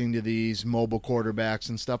shifting to these mobile quarterbacks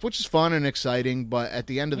and stuff, which is fun and exciting. But at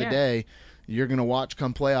the end of the day, you're going to watch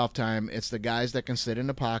come playoff time. It's the guys that can sit in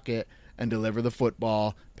the pocket and deliver the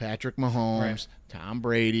football. Patrick Mahomes, Tom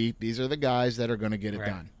Brady. These are the guys that are going to get it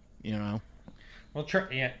done. Well,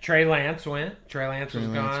 Trey Lance went. Trey Lance was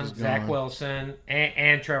gone. Zach Wilson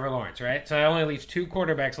and Trevor Lawrence, right? So it only leaves 2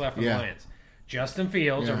 quarterbacks left for the Lions. Justin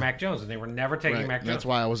Fields or Mac Jones, and they were never taking Mac Jones. That's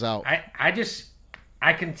why I was out.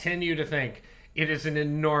 I continue to think it is an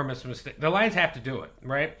enormous mistake. The Lions have to do it,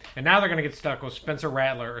 right? And now they're going to get stuck with Spencer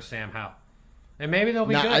Rattler or Sam Howell. And maybe they'll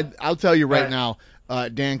be good. I'll tell you right now,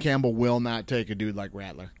 Dan Campbell will not take a dude like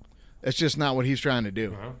Rattler. It's just not what he's trying to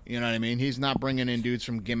do. You know what I mean? He's not bringing in dudes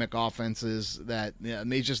from gimmick offenses.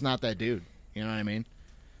 He's just not that dude. You know what I mean?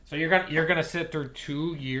 So you're gonna sit through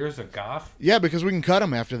 2 years of Goff? Yeah, because we can cut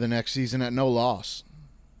him after the next season at no loss.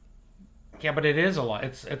 Yeah, but it is a lot.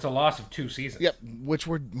 It's a loss of 2 seasons. Yep, which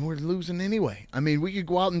we're losing anyway. I mean, we could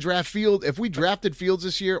go out and draft Fields. If we drafted Fields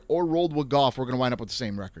this year or rolled with Goff, we're going to wind up with the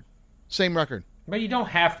same record. Same record. But you don't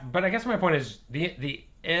have. But I guess my point is the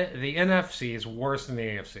NFC is worse than the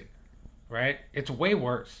AFC, right? It's way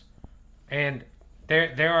worse. And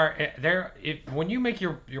when you make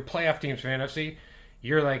your playoff teams for NFC,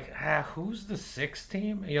 you're like, who's the sixth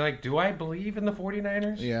team? And you're like, do I believe in the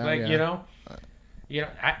 49ers? Yeah, like yeah.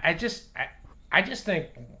 I just think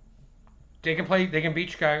they can play. They can beat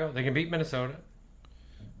Chicago. They can beat Minnesota.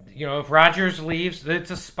 If Rodgers leaves,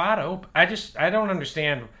 it's a spot open. I don't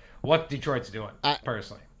understand what Detroit's doing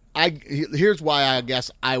personally. Here's why I guess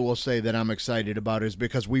I will say that I'm excited about it is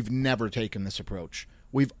because we've never taken this approach.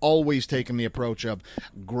 We've always taken the approach of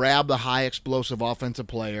grab the high explosive offensive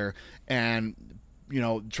player and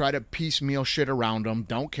try to piecemeal shit around them.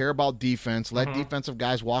 Don't care about defense. Let defensive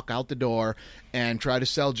guys walk out the door and try to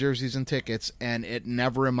sell jerseys and tickets, and it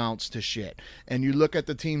never amounts to shit. And you look at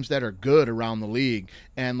the teams that are good around the league,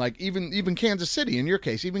 and like even Kansas City, in your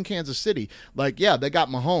case, even Kansas City, like, yeah, they got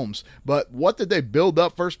Mahomes, but what did they build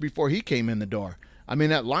up first before he came in the door? I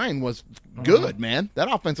mean, that line was good, man. That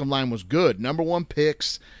offensive line was good. Number one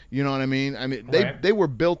picks, you know what I mean? I mean, they were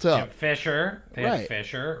built up. Yeah, Fisher. They had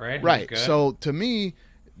Fisher, right? Right. So, to me,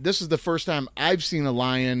 this is the first time I've seen a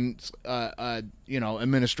Lions,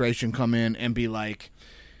 administration come in and be like,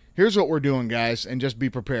 here's what we're doing, guys, and just be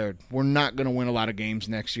prepared. We're not going to win a lot of games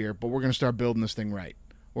next year, but we're going to start building this thing right.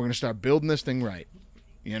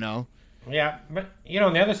 Yeah, but,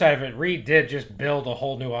 on the other side of it, Reed did just build a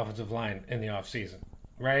whole new offensive line in the offseason,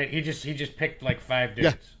 right? He just picked like 5 dudes.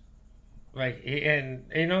 Yeah. Like,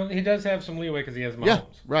 he does have some leeway because he has Mahomes. Yeah,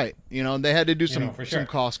 right. They had to do some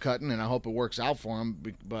cost cutting, and I hope it works out for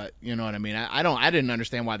him. But you know what I mean. I didn't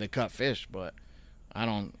understand why they cut Fish, but I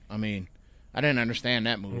didn't understand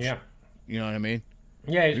that move. Yeah, you know what I mean.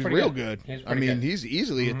 Yeah, he's real good. Good. He's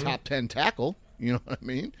easily a top 10 tackle. You know what I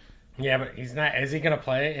mean. Yeah, but he's not. Is he going to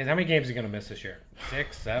play? How many games is he going to miss this year?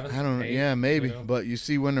 6, 7? I don't know. 8, Yeah, maybe. But you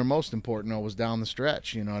see, when they're most important, was down the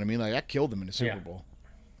stretch. You know what I mean? Like, I killed him in the Super Bowl.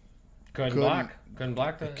 Couldn't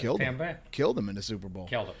block the Tampa Bay. Killed him in the Super Bowl.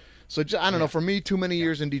 Killed him. So I don't know. For me, too many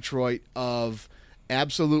years in Detroit of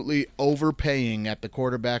absolutely overpaying at the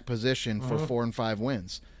quarterback position for 4 and 5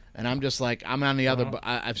 wins, and I'm just like, I'm on the other.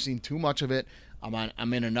 I've seen too much of it.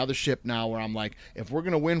 I'm in another ship now where I'm like, if we're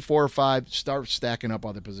gonna win 4 or 5, start stacking up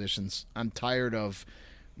other positions. I'm tired of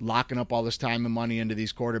locking up all this time and money into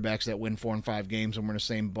these quarterbacks that win 4 and 5 games, and we're in the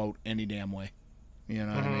same boat any damn way. You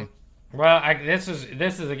know what I mean? Well, this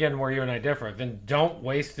is again where you and I differ. Then don't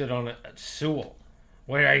waste it on Sewell.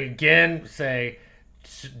 Where I again say,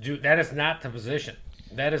 that is not the position.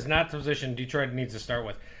 That is not the position Detroit needs to start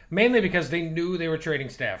with. Mainly because they knew they were trading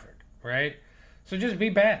Stafford, right? So just be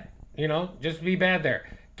bad. Just be bad there.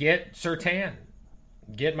 Get Surtain.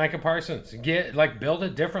 Get Micah Parsons. Build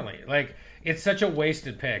it differently. Like, it's such a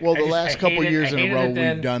wasted pick. Well, the last couple years in a row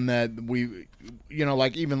we've done that.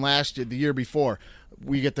 Like even last year, the year before,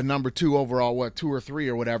 we get the number 2 overall, 2 or 3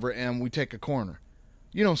 or whatever, and we take a corner.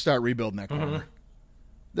 You don't start rebuilding that corner.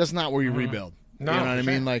 That's not where you rebuild. No, you know what I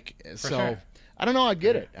mean? Like, sure. I don't know. I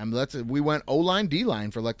get it. We went O-line, D-line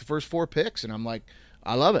for like the first 4 picks, and I'm like,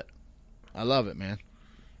 I love it. I love it, man.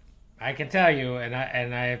 I can tell you, and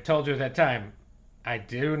I have told you at that time, I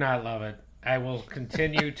do not love it. I will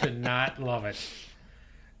continue to not love it.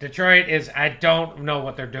 Detroit I don't know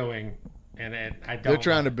what they're doing, and I don't. They're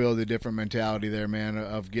trying to build a different mentality there, man,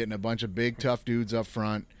 of getting a bunch of big, tough dudes up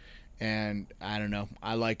front, and I don't know.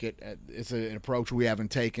 I like it. It's an approach we haven't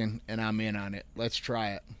taken, and I'm in on it. Let's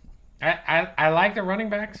try it. I like the running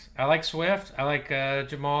backs. I like Swift. I like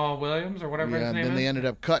Jamal Williams or whatever his name is. Then they ended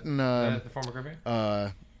up cutting the former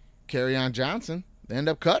Green Kerryon Johnson. They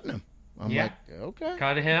ended up cutting him. I'm like, okay.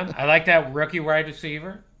 Cut him. I like that rookie wide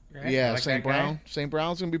receiver. Right? Yeah, like St. Brown. St.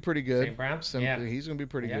 Brown's going to be pretty good. St. Brown? He's going to be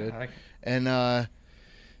pretty good. I like and,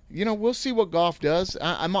 we'll see what Goff does.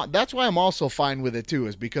 That's why I'm also fine with it, too,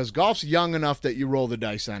 is because Goff's young enough that you roll the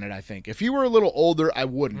dice on it, I think. If he were a little older, I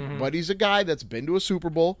wouldn't. But he's a guy that's been to a Super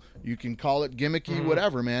Bowl. You can call it gimmicky,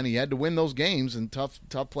 whatever, man. He had to win those games in tough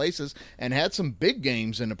places and had some big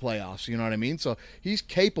games in the playoffs, you know what I mean? So he's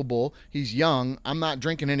capable. He's young. I'm not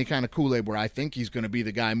drinking any kind of Kool-Aid where I think he's going to be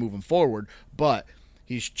the guy moving forward, but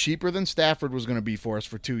he's cheaper than Stafford was going to be for us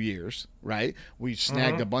for 2 years, right? We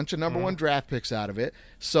snagged a bunch of number 1 draft picks out of it.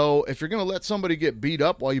 So if you're going to let somebody get beat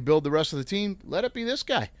up while you build the rest of the team, let it be this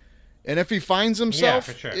guy. And if he finds himself,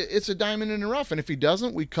 it's a diamond in the rough. And if he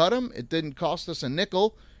doesn't, we cut him. It didn't cost us a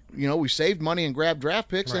nickel. We saved money and grabbed draft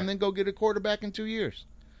picks and then go get a quarterback in 2 years.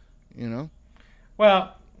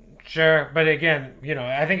 Well, sure. But again,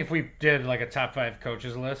 I think if we did like a top 5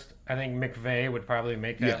 coaches list, I think McVay would probably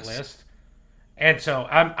make that list. And so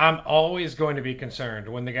I'm always going to be concerned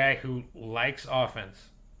when the guy who likes offense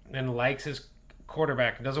and likes his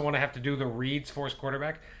quarterback and doesn't want to have to do the reads for his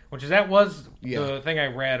quarterback, which is the thing I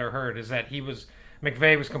read or heard, is that he was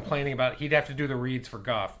McVay was complaining about he'd have to do the reads for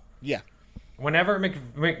Goff. Yeah. Whenever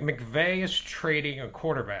McVay is trading a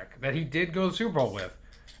quarterback that he did go to the Super Bowl with,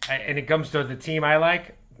 and it comes to the team I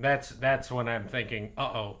like, that's when I'm thinking,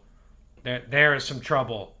 there is some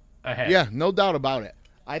trouble ahead. Yeah, no doubt about it.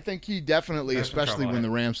 I think he definitely, There's some especially trouble when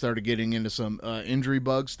ahead. the Rams started getting into some injury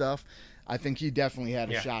bug stuff, I think he definitely had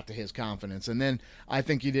a Yeah. shot to his confidence. And then I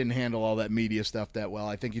think he didn't handle all that media stuff that well.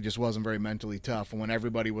 I think he just wasn't very mentally tough. And when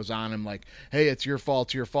everybody was on him like, hey, it's your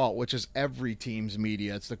fault, which is every team's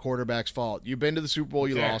media. It's the quarterback's fault. You've been to the Super Bowl,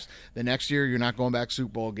 you Sure. lost. The next year, you're not going back to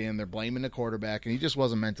Super Bowl again. They're blaming the quarterback. And he just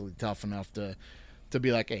wasn't mentally tough enough to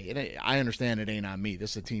be like, hey, I understand it ain't on me.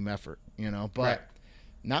 This is a team effort, But Right.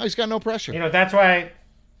 now he's got no pressure. That's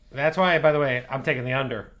why, by the way, I'm taking the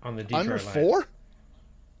under on the Detroit Under Lions. 4?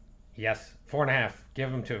 Yes, 4.5. Give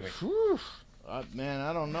them to me. Whew. Man,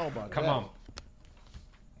 I don't know about Come that. on.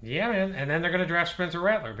 Yeah, man. And then they're going to draft Spencer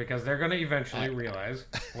Rattler because they're going to eventually realize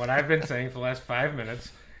what I've been saying for the last 5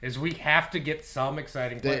 minutes is we have to get some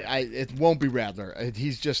exciting players. It won't be Rattler.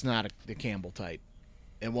 He's just not the Campbell type.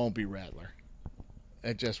 It won't be Rattler.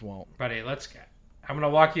 It just won't. Buddy, I'm going to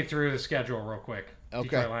walk you through the schedule real quick. Okay.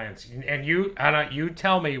 Detroit Lions. And you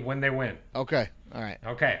tell me when they win. Okay. All right.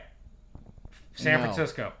 Okay. San No.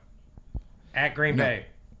 Francisco. At Green No. Bay.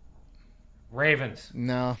 Ravens.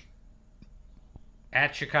 No.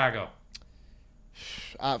 At Chicago.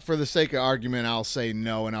 For the sake of argument, I'll say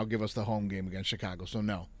no, and I'll give us the home game against Chicago. So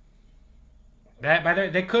no. That by the way,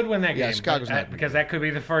 they could win that Yeah, game. Chicago's but, not gonna because win. that could be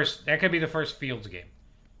the first. That could be the first Fields game.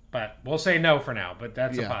 But we'll say no for now. But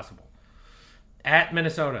that's Yeah. impossible. At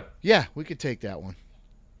Minnesota. Yeah, we could take that one.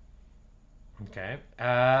 Okay.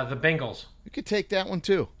 The Bengals. We could take that one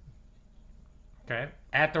too. Okay.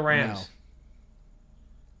 At the Rams. No.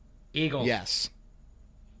 Eagles. Yes.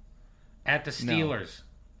 At the No. Steelers.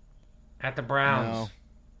 At the Browns. No.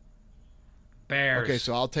 Bears. Okay,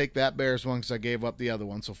 so I'll take that Bears one because I gave up the other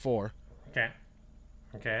one. So 4. Okay.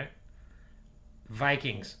 Okay.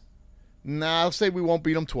 Vikings. Nah, I'll say we won't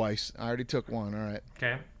beat them twice. I already took one. All right.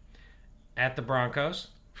 Okay. At the Broncos.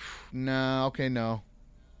 No. Okay. No.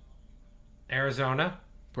 Arizona.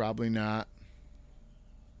 Probably not.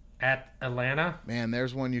 At Atlanta. Man,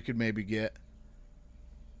 there's one you could maybe get.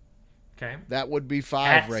 Okay. That would be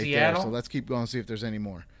 5 At right Seattle? there. So let's keep going and see if there's any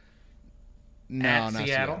more. No, At not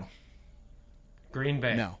Seattle. Green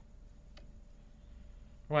Bay. No.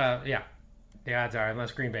 Well, yeah. The odds are,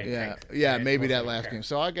 unless Green Bay Yeah, tanks. yeah, Right? maybe Most that of them last care. game.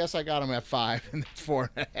 So I guess I got him at 5, and that's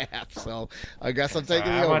 4.5. So I guess I'm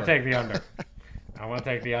taking the I over. want to take the under. I want to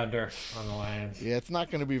take the under on the Lions. Yeah, it's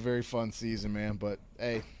not going to be a very fun season, man. But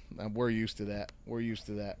hey, we're used to that. We're used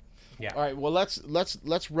to that. Yeah. All right. Well,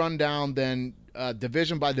 let's run down then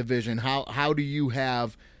division by division. How do you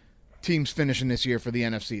have teams finishing this year for the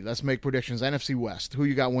NFC? Let's make predictions. NFC West. Who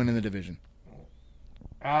you got winning the division?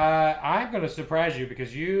 I'm going to surprise you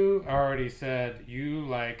because you already said you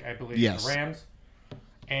like, I believe, Yes. the Rams,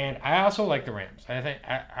 and I also like the Rams. I think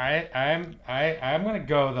I'm going to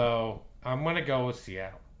go though. I'm going to go with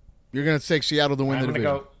Seattle. You're going to take Seattle to win I'm the going to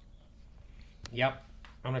division. go. Yep,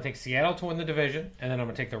 I'm going to take Seattle to win the division, and then I'm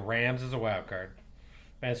going to take the Rams as a wild card.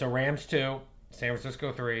 And so Rams 2, San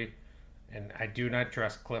Francisco 3, and I do not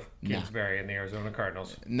trust Cliff Kingsbury and the Arizona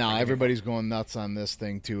Cardinals. No, everybody's going nuts on this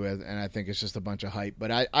thing too, and I think it's just a bunch of hype.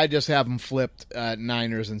 But I just have them flipped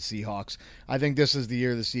Niners and Seahawks. I think this is the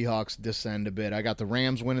year the Seahawks descend a bit. I got the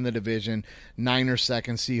Rams winning the division, Niners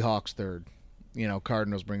second, Seahawks third.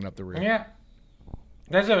 Cardinals bringing up the rear. Yeah.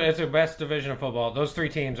 It's the best division of football. Those 3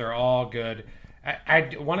 teams are all good.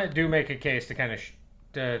 I want to make a case to kind of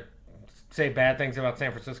to say bad things about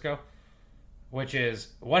San Francisco, which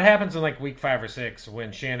is what happens in like week 5 or 6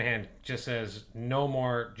 when Shanahan just says, no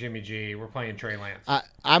more Jimmy G, we're playing Trey Lance.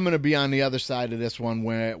 I'm going to be on the other side of this one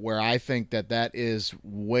where I think that is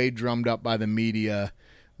way drummed up by the media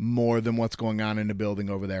more than what's going on in the building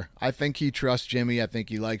over there. I think he trusts Jimmy. I think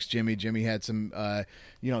he likes Jimmy. Jimmy had some,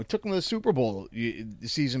 took him to the Super Bowl the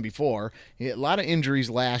season before. He had a lot of injuries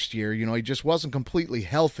last year. He just wasn't completely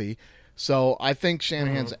healthy. So I think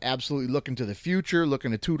Shanahan's absolutely looking to the future, looking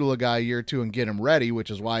to tootle a guy a year or two and get him ready, which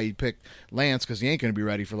is why he picked Lance, because he ain't going to be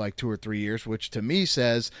ready for like 2 or 3 years, which to me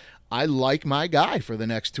says I like my guy for the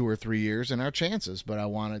next 2 or 3 years and our chances, but I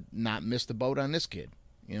want to not miss the boat on this kid,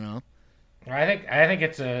 I think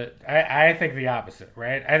I think the opposite,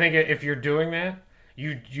 right? I think if you're doing that,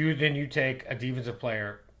 you take a defensive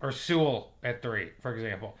player or Sewell at 3, for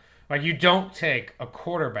example. Like you don't take a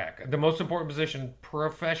quarterback, the most important position in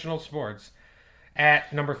professional sports,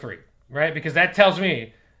 at number 3, right? Because that tells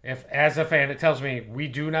me, if as a fan, it tells me we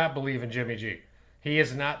do not believe in Jimmy G. He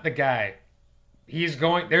is not the guy. There's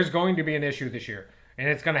going to be an issue this year. and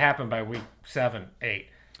it's going to happen by week 7, 8.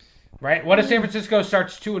 Right? What if San Francisco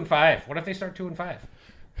starts 2-5? What if they start 2-5?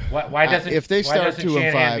 Why doesn't if they start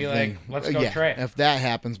 2-5, be like, then let's go Trey? If that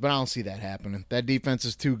happens, but I don't see that happening. That defense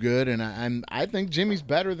is too good, and I think Jimmy's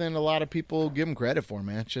better than a lot of people give him credit for.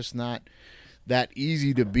 Man, it's just not that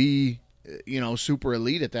easy to be, super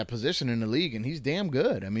elite at that position in the league, and he's damn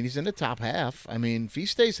good. I mean, he's in the top half. I mean, if he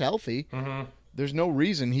stays healthy, there's no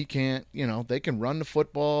reason he can't. They can run the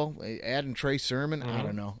football. Adding Trey Sermon, I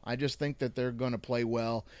don't know. I just think that they're going to play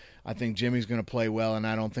well. I think Jimmy's going to play well, and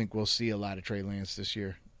I don't think we'll see a lot of Trey Lance this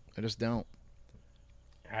year. I just don't.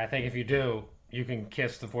 I think if you do, you can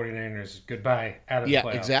kiss the 49ers goodbye out of the playoffs.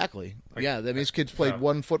 Yeah, exactly. That means kids played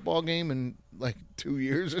one football game in like 2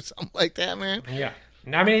 years or something like that, man. Yeah.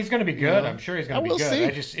 I mean, he's going to be good. I'm sure he's going to be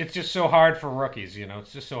good. See. It's just so hard for rookies,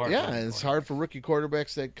 It's just so hard. Yeah, it's hard for rookie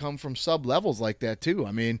quarterbacks that come from sub levels like that too.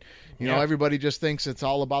 I mean, everybody just thinks it's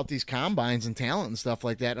all about these combines and talent and stuff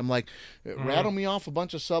like that. I'm like, rattle me off a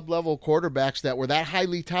bunch of sub level quarterbacks that were that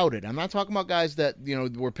highly touted. I'm not talking about guys that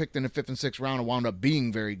were picked in the 5th and 6th round and wound up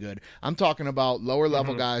being very good. I'm talking about lower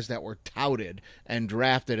level guys that were touted and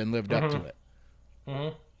drafted and lived up to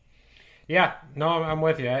it. Yeah, no, I'm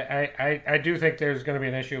with you. I do think there's going to be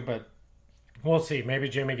an issue, but we'll see. Maybe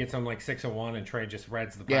Jimmy gets them like 6-1, and Trey just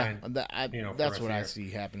reds the pine. That's what I see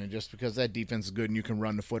happening. Just because that defense is good and you can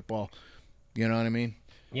run the football, you know what I mean?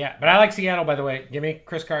 Yeah, but I like Seattle. By the way, give me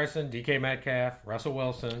Chris Carson, DK Metcalf, Russell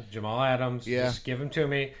Wilson, Jamal Adams. Yeah, just give them to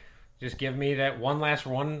me. Just give me that one last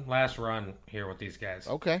run here with these guys.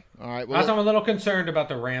 Okay, all right. Well, also, I'm a little concerned about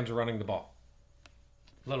the Rams running the ball.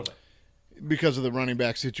 A little bit because of the running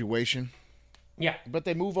back situation. Yeah, but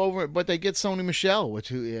they move over. But they get Sony Michel,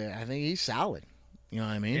 which I think he's solid. You know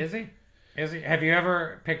what I mean? Is he? Have you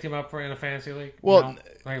ever picked him up in a fantasy league? Well, no?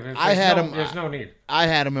 I had him. There's no need. I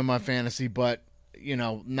had him in my fantasy, but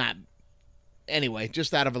not. Anyway,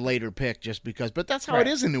 just out of a later pick, just because. But that's how it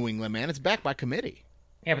is in New England, man. It's backed by committee.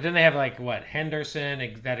 Yeah, but then they have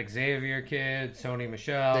Henderson, that Xavier kid, Sony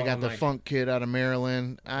Michel. They got the Funk kid out of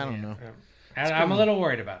Maryland. I don't know. I'm a little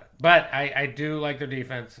worried about it, but I do like their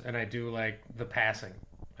defense, and I do like the passing.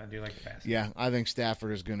 Yeah, I think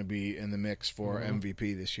Stafford is going to be in the mix for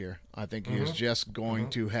MVP this year. I think he is just going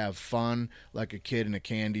to have fun like a kid in a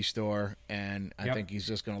candy store, and I think he's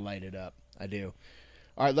just going to light it up. I do.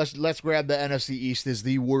 All right, let's grab the NFC East. Is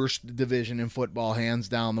the worst division in football, hands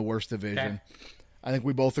down the worst division. Okay. I think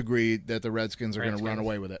we both agree that the Redskins are going to run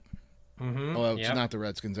away with it. Oh, it's not the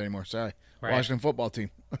Redskins anymore. Sorry. Right. Washington football team.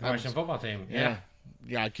 Washington football team. Yeah.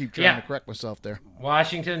 I keep trying to correct myself there.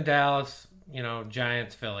 Washington, Dallas,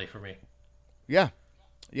 Giants, Philly for me. Yeah.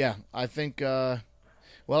 I think. I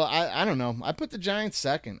don't know. I put the Giants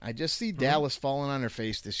second. I just see Dallas falling on their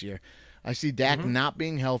face this year. I see Dak not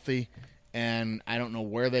being healthy, and I don't know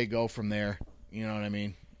where they go from there. You know what I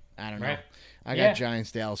mean? I don't know. I got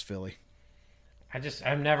Giants, Dallas, Philly.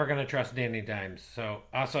 I'm never going to trust Danny Dimes. So,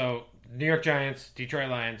 also, New York Giants, Detroit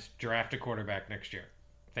Lions, draft a quarterback next year.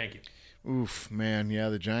 Thank you. Oof, man. Yeah,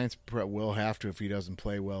 the Giants will have to if he doesn't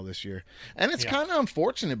play well this year. And it's kind of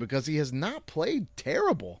unfortunate because he has not played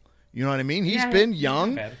terrible. You know what I mean? He's been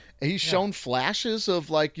young. He's shown flashes of,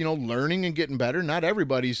 learning and getting better. Not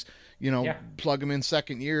everybody's, plug him in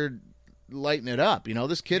second year, lighting it up.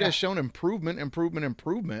 This kid has shown improvement.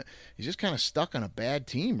 He's just kind of stuck on a bad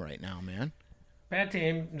team right now, man. Bad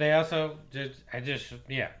team. They also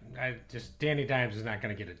Danny Dimes is not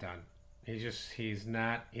going to get it done. He's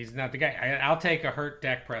not the guy. I'll take a hurt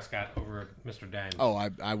Dak Prescott over Mr. Dimes. Oh,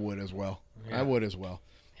 I would as well. Yeah. I would as well.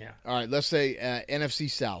 Yeah. All right, let's say NFC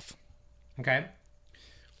South. Okay.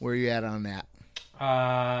 Where are you at on that?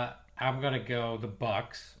 I'm going to go the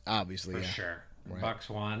Bucks. Obviously, for sure. Right. Bucks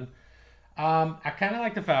won. I kind of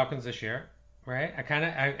like the Falcons this year. Right, I kind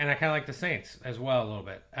of like the Saints as well a little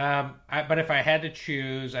bit. But if I had to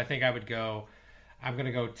choose, I think I would go. I'm going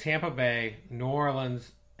to go Tampa Bay, New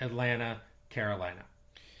Orleans, Atlanta, Carolina.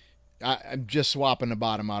 I'm just swapping the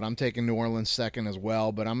bottom out. I'm taking New Orleans second as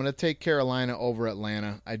well, but I'm going to take Carolina over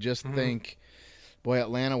Atlanta. I just think,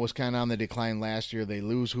 Atlanta was kind of on the decline last year. They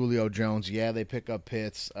lose Julio Jones. Yeah, they pick up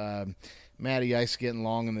Pitts. Matty Ice getting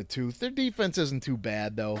long in the tooth. Their defense isn't too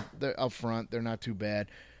bad though. They're up front. They're not too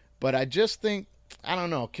bad. But I just think, I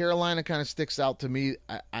don't know, Carolina kind of sticks out to me.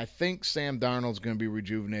 I think Sam Darnold's going to be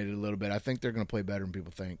rejuvenated a little bit. I think they're going to play better than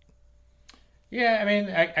people think. Yeah, I mean,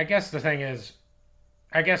 I guess the thing is,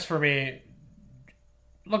 for me,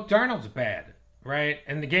 look, Darnold's bad, right?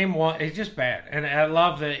 And the game one, he's just bad. And I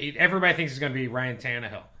love that everybody thinks he's going to be Ryan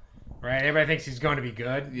Tannehill, right? Everybody thinks he's going to be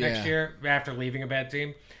good next year after leaving a bad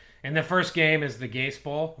team. And the first game is the Gase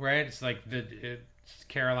Bowl, right? It's like it's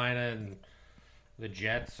Carolina and the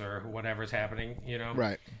Jets or whatever's happening,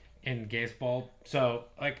 Right. in Gase Bowl. So,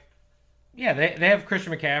 yeah, they have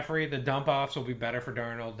Christian McCaffrey. The dump offs will be better for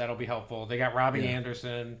Darnold. That'll be helpful. They got Robbie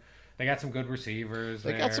Anderson. They got some good receivers.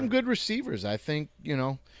 They got some good receivers. I think,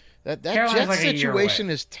 that Carolina's Jets a year situation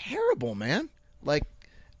away. is terrible, man. Like,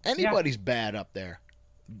 anybody's bad up there.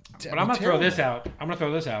 But I'm going to throw this out.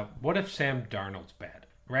 What if Sam Darnold's bad?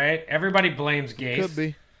 Right? Everybody blames Gase. Could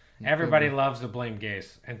be. Everybody loves to blame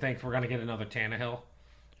Gase and thinks we're going to get another Tannehill.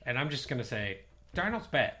 And I'm just going to say Darnold's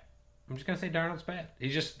bad. I'm just going to say Darnold's bad.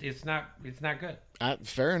 It's not good.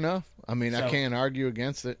 Fair enough. I mean, I So- can't argue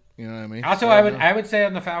against it. You know what I mean? Also, Fair I enough. would say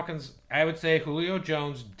on the Falcons, I would say Julio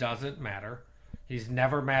Jones doesn't matter. He's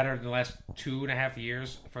never mattered in the last 2.5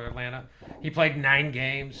 years for Atlanta. He played 9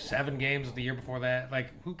 games, 7 games the year before that. Like,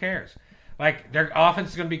 who cares? Like, their offense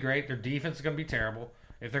is going to be great. Their defense is going to be terrible.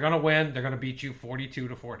 If they're going to win, they're going to beat you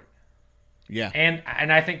 42-40. Yeah. And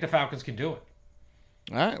I think the Falcons can do it.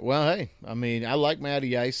 All right. Well, hey, I mean, I like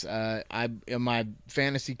Matty Ice. In my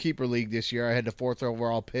fantasy keeper league this year, I had the 4th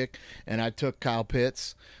overall pick, and I took Kyle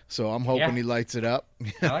Pitts. So I'm hoping he lights it up.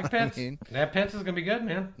 I like Pitts. mean, That Pitts is going to be good,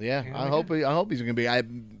 man. yeah, He's I gonna hope be good. he's going to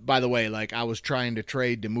be. By the way, like I was trying to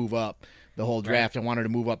trade to move up the whole draft. I wanted to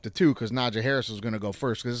move up to 2 because Najee Harris was going to go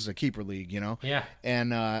first because this is a keeper league, Yeah.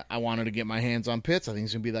 And I wanted to get my hands on Pitts. I think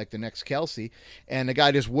he's going to be like the next Kelsey. And the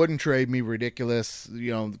guy just wouldn't trade me ridiculous,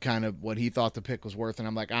 kind of what he thought the pick was worth. And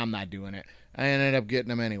I'm like, I'm not doing it. I ended up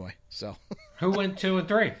getting him anyway. So Who went 2 and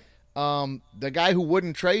 3? the guy who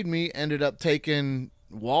wouldn't trade me ended up taking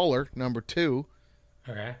Waller, number 2.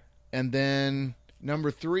 Okay. And then number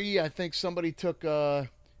 3, I think somebody took, man,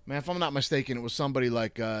 if I'm not mistaken, it was somebody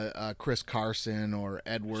like Chris Carson or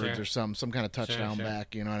Edwards Sure. or some kind of touchdown sure.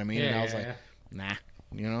 back, you know what I mean? Yeah, and I was yeah, like, nah,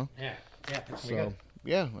 Yeah. Yeah. It's gonna be So, good.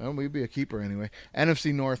 yeah, well, we'd be a keeper anyway.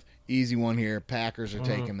 NFC North, easy one here. Packers are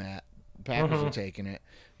Mm-hmm. taking that. Packers are taking it.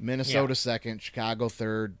 Minnesota second, Chicago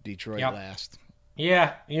third, Detroit Yep. last.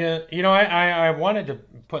 Yeah. I wanted to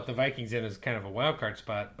put the Vikings in as kind of a wild card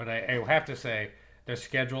spot, but I have to say their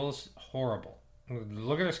schedule is horrible.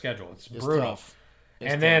 Look at their schedule; it's brutal. Tough.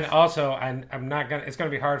 It's And then tough. also, I'm not gonna. It's gonna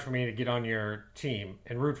be hard for me to get on your team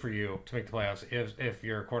and root for you to make the playoffs if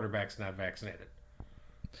your quarterback's not vaccinated.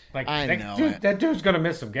 Like I that, know dude, it. that dude's gonna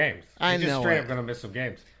miss some games. I He's just know straight it. up gonna miss some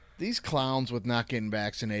games. These clowns with not getting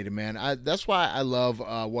vaccinated, man. That's why I love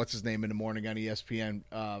what's his name in the morning on ESPN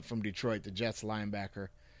from Detroit, the Jets linebacker,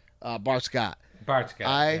 Bart Scott. Bart's got.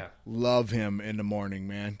 I love him in the morning,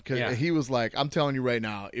 man, because Yeah. he was like, "I'm telling you right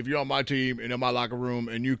now, if you're on my team and in my locker room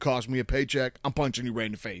and you cost me a paycheck, I'm punching you right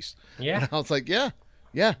in the face." Yeah. And I was like, "Yeah."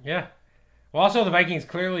 Yeah. Well, also the Vikings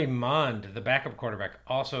clearly Mond, the backup quarterback,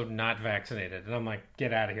 also not vaccinated, and I'm like,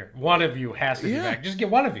 get out of here. One of you has to be Yeah. back. Just get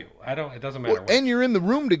one of you. It doesn't matter. Well, what. and you're in the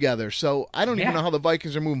room together, so I don't even Yeah. know how the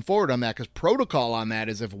Vikings are moving forward on that. Because protocol on that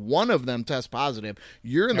is if one of them tests positive,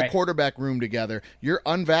 you're in the Right. quarterback room together. You're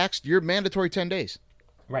unvaxxed. You're mandatory 10 days.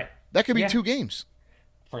 Right. That could be Yeah. 2 games.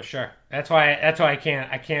 For sure. That's why I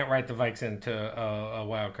can't write the Vikes into a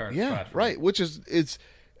wild card Yeah, spot. For right. me. Which is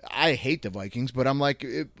I hate the Vikings, but I'm like,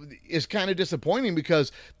 it's kind of disappointing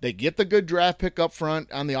because they get the good draft pick up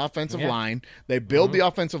front on the offensive Yeah. line. They build Mm-hmm. the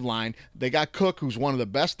offensive line. They got Cook, who's one of the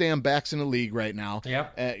best damn backs in the league right now.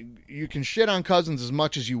 Yep. You can shit on Cousins as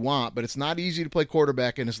much as you want, but it's not easy to play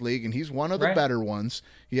quarterback in this league, and he's one of the Right. better ones.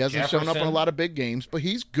 He hasn't shown up in a Jefferson. lot of big games, but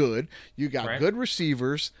he's good. You got Right. good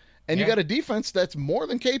receivers. And you Yeah. got a defense that's more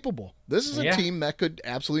than capable. This is a Yeah. team that could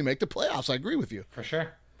absolutely make the playoffs. I agree with you. For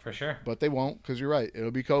sure. For sure. But they won't because you're right. It'll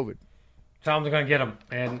be COVID. Someone's going to get him,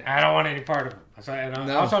 and I don't want any part of him. So, and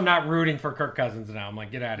No. Also, I'm not rooting for Kirk Cousins now. I'm like,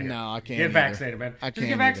 get out of here. No, I can't Get either. vaccinated, man. I Just can't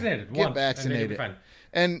get either. vaccinated. Get once, vaccinated. And then you'll be fine.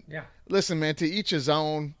 And Yeah. listen, man, to each his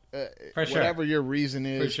own. For sure. Whatever your reason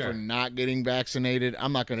is sure. for not getting vaccinated,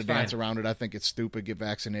 I'm not going to It's dance fine. around it. I think it's stupid. Get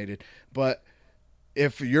vaccinated. But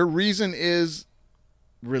if your reason is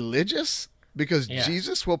religious, because Yeah.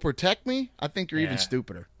 Jesus will protect me, I think you're even Yeah.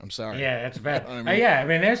 stupider. I'm sorry. Yeah, that's bad. I mean- Yeah, I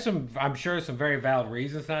mean, I'm sure some very valid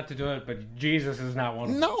reasons not to do it, but Jesus is not one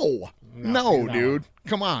of them. No, he's not dude.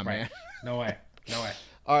 Come on, Right. man. No way. No way.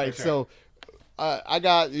 All right, For so I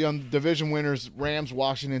got division winners: Rams,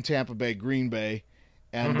 Washington, Tampa Bay, Green Bay,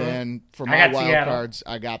 and then for Mm-hmm. I my got wild Seattle. cards,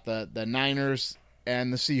 I got the Niners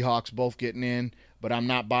and the Seahawks both getting in. But I'm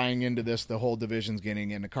not buying into this. The whole division's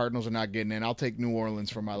getting in. The Cardinals are not getting in. I'll take New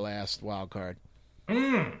Orleans for my last wild card.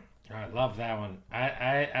 I love that one.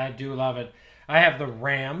 I do love it. I have the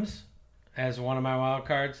Rams as one of my wild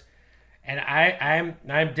cards, and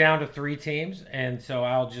I'm down to 3 teams, and so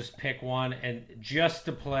I'll just pick one. And just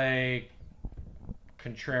to play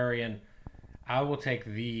contrarian, I will take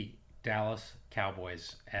the Dallas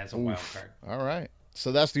Cowboys as a wild card. All right.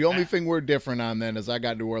 So that's the only thing we're different on then is I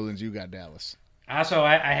got New Orleans, you got Dallas. Also,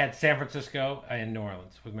 I had San Francisco and New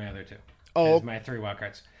Orleans with my other two. Oh. As my 3 wild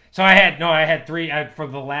cards. So I had 3 for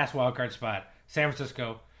the last wild card spot. San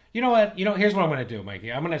Francisco. You know what? Here's what I'm going to do,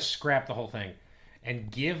 Mikey. I'm going to scrap the whole thing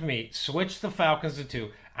and switch the Falcons to 2.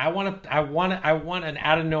 I want an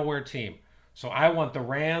out of nowhere team. So I want the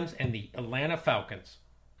Rams and the Atlanta Falcons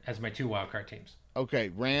as my 2 wild card teams. Okay,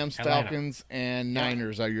 Rams, Atlanta. Falcons, and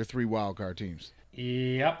Niners are your 3 wild card teams.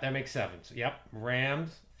 Yep, that makes 7. Yep,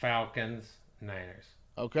 Rams, Falcons, Niners.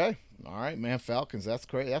 Okay, all right, man. Falcons. That's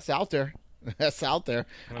great. That's out there. That's out there.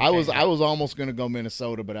 Okay, I was almost gonna go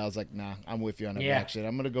Minnesota, but I was like, nah, I'm with you on that Yeah. back shit.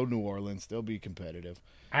 I'm gonna go New Orleans. They'll be competitive.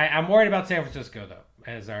 I'm worried about San Francisco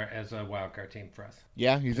though, as a wild card team for us.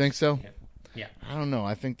 Yeah, you think so? Yeah. I don't know.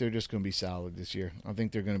 I think they're just gonna be solid this year. I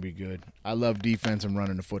think they're gonna be good. I love defense and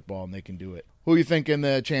running the football, and they can do it. Who you think in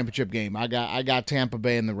the championship game? I got Tampa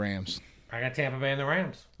Bay and the Rams, I got Tampa Bay and the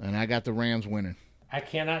Rams. and I got the Rams winning. I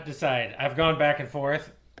cannot decide. I've gone back and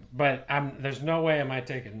forth, but there's no way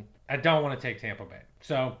I don't want to take Tampa Bay.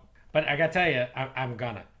 So, but I gotta tell you, I'm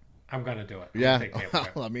gonna do it. I'm Yeah, gonna take Tampa Bay.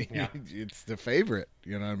 well, I mean, Yeah. it's the favorite.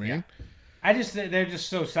 You know what I mean? Yeah. They're just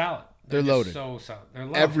so solid. They're just loaded. So solid. They're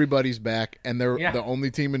loaded. Everybody's back, and they're Yeah. the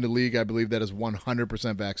only team in the league, I believe, that is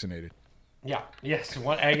 100% vaccinated. Yeah. Yes.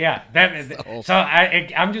 Yeah. That is. So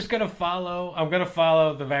I'm just gonna follow. I'm gonna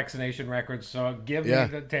follow the vaccination records. So give me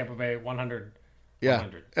the Tampa Bay 100. Yeah.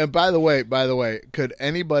 100. And by the way, could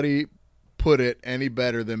anybody put it any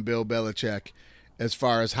better than Bill Belichick as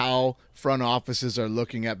far as how front offices are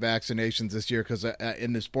looking at vaccinations this year? Because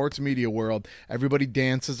in the sports media world, everybody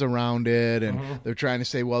dances around it, and they're trying to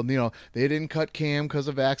say, well, they didn't cut Cam because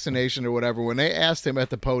of vaccination or whatever. When they asked him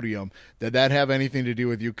at the podium, did that have anything to do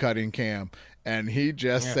with you cutting Cam? And he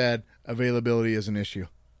just said, availability is an issue.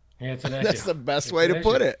 Yeah, it's an issue. That's the best way to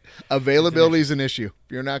put it. Availability is an issue.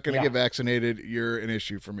 If you're not going to get vaccinated, you're an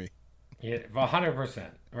issue for me. Yeah, 100%.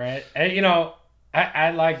 Right. And,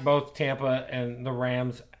 I like both Tampa and the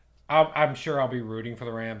Rams. I'm sure I'll be rooting for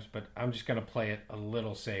the Rams, but I'm just going to play it a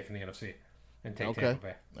little safe in the NFC and take Tampa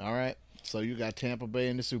Bay. All right. So you got Tampa Bay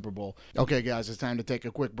in the Super Bowl. Okay, guys, it's time to take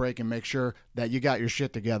a quick break and make sure that you got your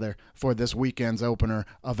shit together for this weekend's opener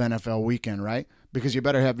of NFL Weekend, right? Because you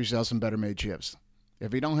better have yourself some Better Made chips.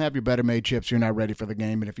 If you don't have your Better Made chips, you're not ready for the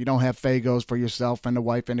game. And if you don't have Fagos for yourself and the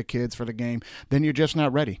wife and the kids for the game, then you're just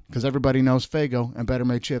not ready. Because everybody knows Fago and Better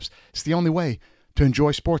Made chips. It's the only way to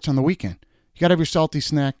enjoy sports on the weekend. You got to have your salty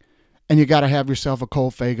snack, and you got to have yourself a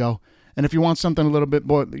cold Fago. And if you want something a little bit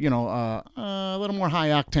more, a little more high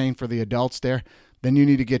octane for the adults there, then you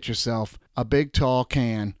need to get yourself a big tall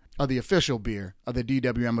can of the official beer of the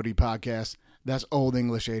DWMOD podcast. That's Old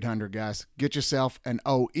English 800, guys. Get yourself an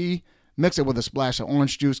OE, mix it with a splash of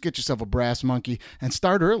orange juice, get yourself a Brass Monkey, and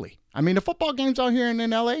start early. I mean, the football games out here in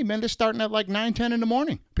LA, man, they're starting at like 9, 10 in the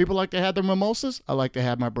morning. People like to have their mimosas. I like to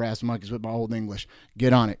have my Brass Monkeys with my Old English.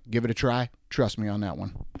 Get on it. Give it a try. Trust me on that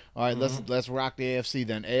one. All right, let's rock the AFC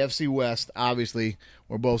then. AFC West, obviously,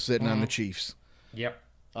 we're both sitting on the Chiefs. Yep.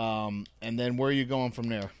 And then where are you going from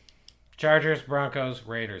there? Chargers, Broncos,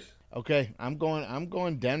 Raiders. Okay, I'm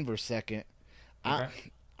going Denver second.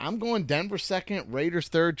 Okay. I'm going Denver second, Raiders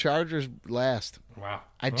third, Chargers last. Wow.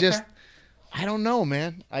 I don't know,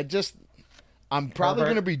 man. I'm probably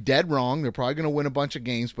going to be dead wrong. They're probably going to win a bunch of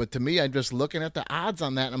games, but to me, I'm just looking at the odds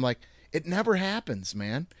on that, and I'm like, it never happens,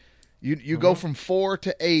 man. You go from 4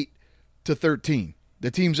 to 8 to 13. The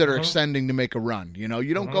teams that are extending to make a run, you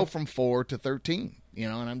don't go from 4 to 13,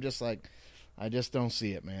 and I'm just like, I just don't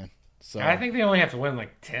see it, man. So I think they only have to win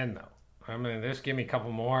like 10 though. I mean, just give me a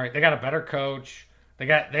couple more. They got a better coach.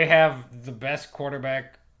 They have the best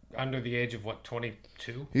quarterback under the age of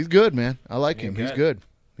 22. He's good, man. I like him. He's good.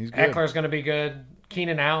 Eckler's going to be good.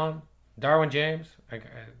 Keenan Allen, Darwin James. Is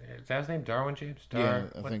that his name? Darwin James? Yeah,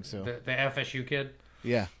 I think so. The FSU kid.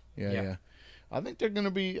 Yeah. I think they're going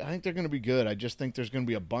to be good. I just think there's going to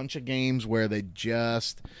be a bunch of games where you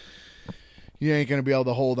ain't going to be able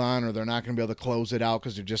to hold on, or they're not going to be able to close it out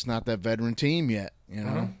because they're just not that veteran team yet.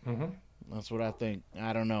 That's what I think.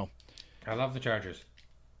 I don't know. I love the Chargers.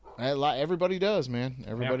 Everybody does, man.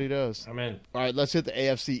 Everybody does. I'm in. All right, let's hit the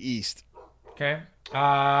AFC East. Okay.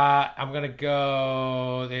 I'm going to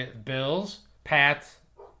go the Bills, Pats,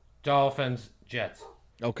 Dolphins, Jets.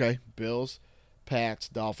 Okay. Bills, Pats,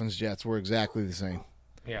 Dolphins, Jets. We're exactly the same.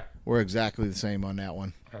 Yeah. We're exactly the same on that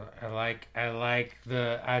one. I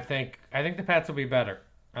think the Pats will be better,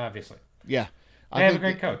 obviously. Yeah. They have a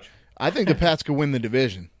great coach. I think the Pats could win the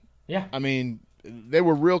division. Yeah. I mean, they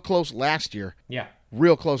were real close last year. Yeah.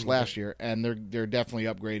 Real close last year, and they're definitely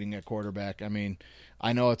upgrading at quarterback. I mean,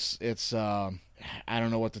 I know it's I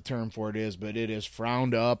don't know what the term for it is, but it is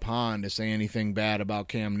frowned upon to say anything bad about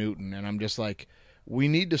Cam Newton. And I'm just like, we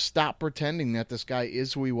need to stop pretending that this guy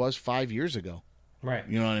is who he was 5 years ago. Right.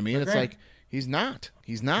 You know what I mean? It's like, he's not.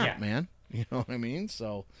 He's not, Yeah. man. You know what I mean?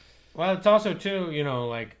 So, Well, it's also too,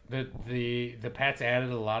 like the Pats added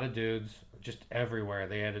a lot of dudes just everywhere.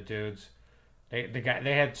 They added dudes. They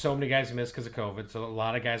had so many guys miss because of COVID, so a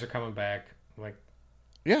lot of guys are coming back. Like,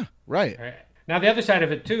 yeah, right. right? Now the other side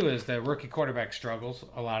of it too is the rookie quarterback struggles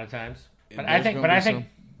a lot of times. But I think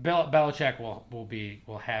Belichick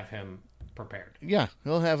will have him prepared. Yeah,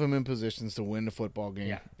 he'll have him in positions to win the football game.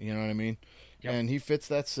 Yeah. You know what I mean? Yep. And he fits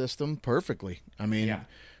that system perfectly. I mean, Yeah.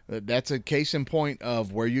 that's a case in point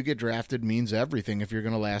of where you get drafted means everything if you're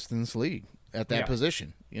going to last in this league at that Yeah.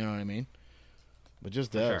 position. You know what I mean? But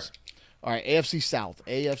just For does. sure. All right, AFC South.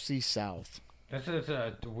 AFC South. This is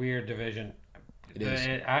a weird division. It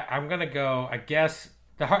is. I'm gonna go. I guess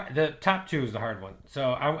the top two is the hard one.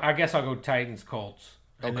 So I guess I'll go Titans, Colts,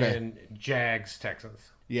 and Okay. then Jags,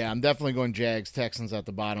 Texans. Yeah, I'm definitely going Jags, Texans at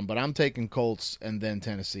the bottom, but I'm taking Colts and then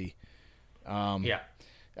Tennessee. Yeah.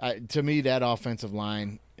 To me, that offensive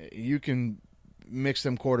line, you can mix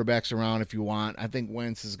them quarterbacks around if you want. I think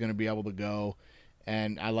Wentz is going to be able to go,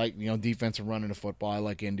 and I like defense and running the football. I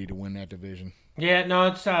like Indy to win that division. Yeah. No,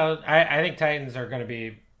 it's. I think Titans are going to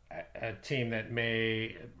be a team that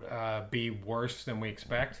may be worse than we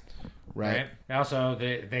expect. Right. Also,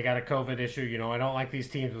 they got a COVID issue. I don't like these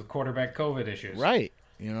teams with quarterback COVID issues. Right.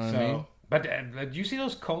 You know what I mean? But do you see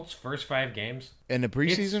those Colts' first 5 games? In the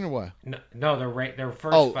preseason or what? No, their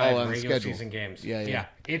first 5 on the regular schedule. season games. Yeah.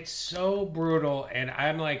 It's so brutal, and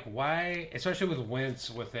I'm like, why? Especially with Wentz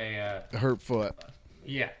with a Hurt foot.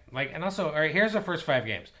 and also, all right, here's the first 5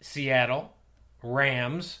 games: Seattle,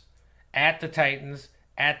 Rams, at the Titans,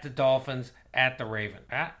 at the Dolphins, at the Ravens.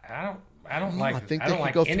 I don't like. I think I they don't could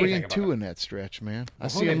like go anything 3 and about 2 it. in that stretch, man. I who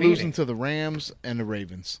see they them losing beating? to the Rams and the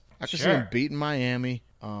Ravens. I could see Sure. them beating Miami.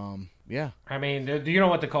 Yeah, I mean, do you know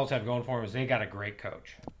what the Colts have going for them? Is they got a great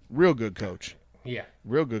coach. real good coach. Yeah,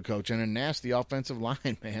 Real good coach and a nasty offensive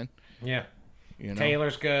line, man. yeah. You know?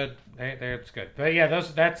 Taylor's good. It's good. But yeah,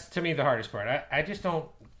 that's to me the hardest part. I just don't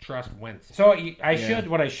trust Wentz. So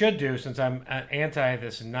what I should do, since I'm anti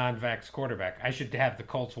this non-vax quarterback, I should have the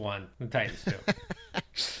Colts 1, the Titans 2.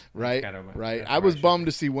 Right, kind of right. that's I what was I should bummed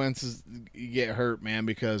to see Wentz get hurt, man,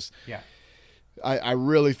 because Yeah. I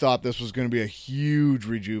really thought this was going to be a huge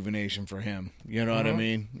rejuvenation for him. You know what I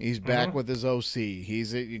mean? He's back with his OC.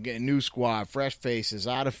 You get a new squad, fresh faces,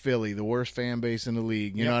 out of Philly, the worst fan base in the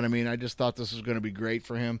league. You know what I mean? I just thought this was going to be great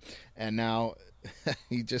for him, and now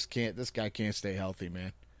he just can't. This guy can't stay healthy,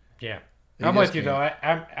 man. Yeah. He I'm just with you though.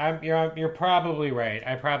 You're probably right.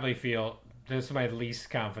 I probably feel this is my least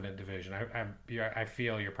confident division. I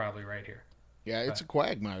feel you're probably right here. Yeah, it's a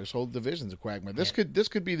quagmire. This whole division's a quagmire. This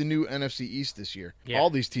could be the new NFC East this year. Yeah.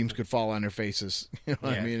 All these teams could fall on their faces. You know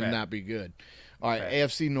what I Yeah, mean, it's and bad. not be good. All right, Bad.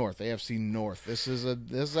 AFC North. AFC North. This is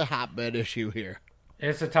a hotbed issue here.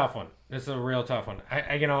 It's a tough one. It's a real tough one.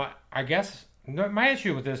 I guess my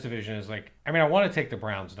issue with this division is I want to take the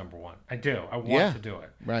Browns number 1. I do. I want to do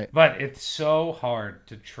it. Right. But it's so hard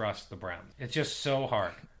to trust the Browns. It's just so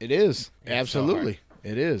hard. It is. so Absolutely.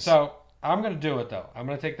 It is. So I'm going to do it though. I'm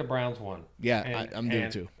going to take the Browns 1. Yeah, I'm doing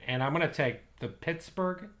it too. And I'm going to take the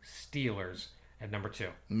Pittsburgh Steelers at number 2.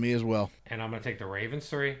 Me as well. And I'm going to take the Ravens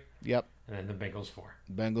 3 Yep. and then the Bengals 4.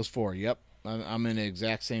 Bengals 4. Yep. I'm in the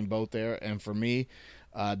exact same boat there. And for me,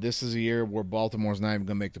 this is a year where Baltimore's not even going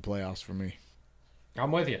to make the playoffs for me.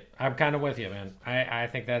 I'm with you. I'm kind of with you, man. I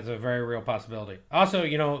think that's a very real possibility. Also,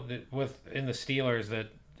 within the Steelers,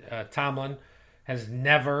 that Tomlin has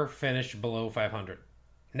never finished below 500.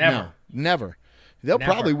 Never. No, never. They'll Never.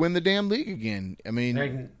 probably win the damn league again. I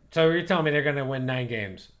mean, So you're telling me they're going to win 9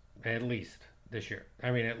 games at least this year?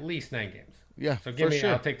 I mean, at least 9 games. yeah, So for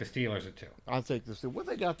sure. I'll take the Steelers at 2. I'll take this. What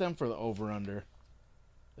they got them for the over/under?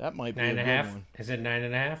 That might be 9.5. a good one. Is it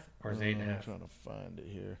 9.5 or is it I'm 8.5? trying to find it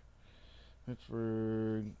here.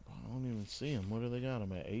 Pittsburgh. I don't even see them. What do they got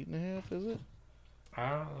them at? 8.5? Is it?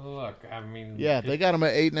 Look, I mean, Yeah, they got them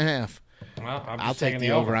at 8.5. Well, I'm I'll just take taking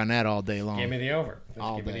the over on that all day long. Give me the over. Just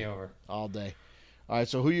All give me day. the over. All day. All right,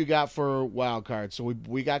 so who you got for wild card? So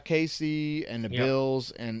we got KC and the Yep.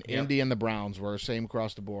 Bills and Yep. Indy and the Browns. We're same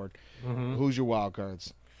across the board. Mm-hmm. Who's your wild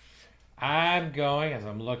cards? I'm going, as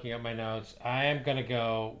I'm looking at my notes, I am going to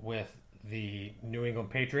go with the New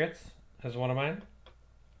England Patriots as one of mine.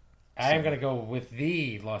 I am going to go with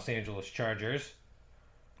the Los Angeles Chargers.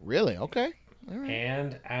 Really? Okay. All right.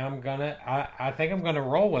 And I think I'm going to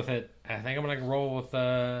roll with it. I think I'm going to roll with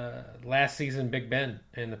last season Big Ben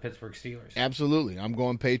and the Pittsburgh Steelers. Absolutely. I'm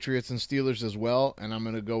going Patriots and Steelers as well, and I'm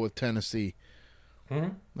going to go with Tennessee.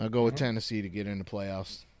 I'll go with Tennessee to get into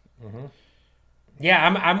playoffs. Yeah,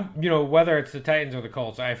 I'm whether it's the Titans or the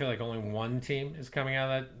Colts, I feel like only one team is coming out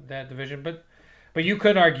of that division. But you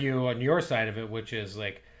could argue on your side of it, which is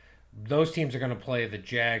like those teams are going to play the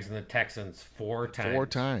Jags and the Texans 4 times. 4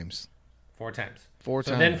 times. 4 times. 4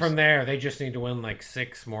 so times. Then from there, they just need to win like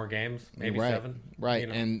 6 more games, maybe right. 7. Right,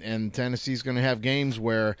 and Tennessee's going to have games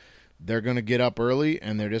where they're going to get up early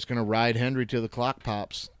and they're just going to ride Henry till the clock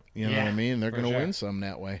pops. You know what I mean? They're going to win some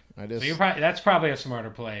that way. So that's probably a smarter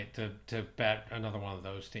play to bet another one of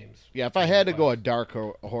those teams. Yeah, if I had to go a dark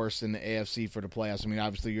horse in the AFC for the playoffs, I mean,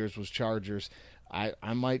 obviously yours was Chargers.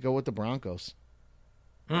 I might go with the Broncos.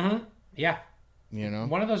 Yeah.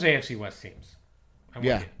 One of those AFC West teams.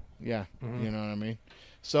 Yeah. You know what I mean?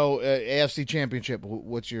 So, AFC Championship,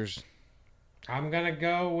 what's yours? I'm going to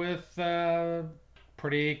go with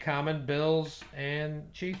pretty common Bills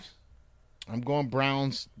and Chiefs. I'm going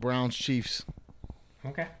Browns, Chiefs.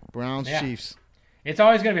 Okay. Browns, Chiefs. It's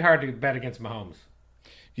always going to be hard to bet against Mahomes.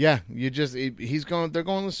 Yeah, they're going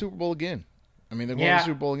to the Super Bowl again. I mean, they're going to the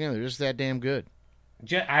Super Bowl again. They're just that damn good.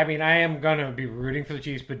 I mean, I am going to be rooting for the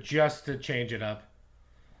Chiefs, but just to change it up,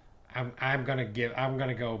 I'm going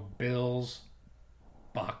to go Bills,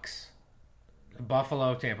 Bucks,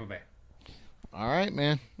 Buffalo, Tampa Bay. All right,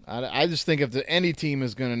 man. I just think if any team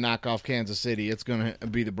is going to knock off Kansas City, it's going to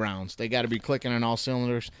be the Browns. They got to be clicking on all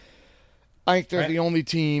cylinders. I think they're the only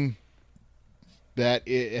team that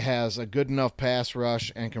it has a good enough pass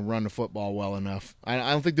rush and can run the football well enough. I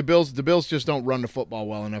don't think the Bills just don't run the football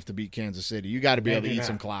well enough to beat Kansas City. You got to be able to eat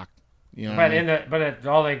some clock. You know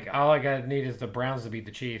all I got to need is the Browns to beat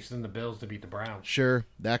the Chiefs and the Bills to beat the Browns. Sure,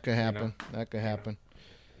 that could happen. That could happen.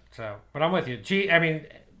 So, but I'm with you. I mean,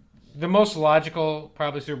 the most logical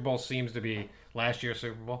probably Super Bowl seems to be last year's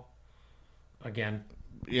Super Bowl. Again,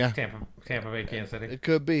 Tampa Bay, Kansas City. It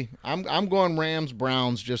could be. I'm going Rams,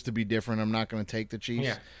 Browns just to be different. I'm not going to take the Chiefs.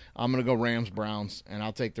 Yeah. I'm going to go Rams, Browns, and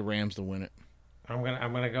I'll take the Rams to win it. I'm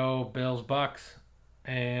gonna go Bills, Bucks,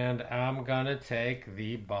 and I'm gonna take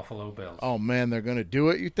the Buffalo Bills. Oh man, they're going to do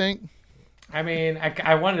it. You think? I mean,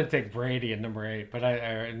 I wanted to take Brady at number 8, but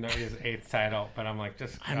I know his 8th title. But I'm like,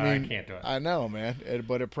 I can't do it. I know, man,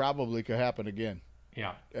 but it probably could happen again.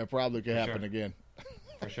 Yeah, it probably could happen again.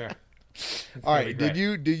 For sure. All right, did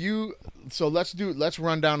you? So let's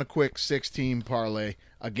run down a quick 6-team parlay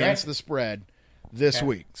against the spread this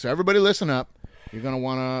week. So everybody, listen up. You're gonna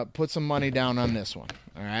want to put some money down on this one.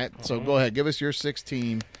 All right. So go ahead, give us your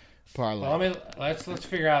 6-team parlay. Well, let's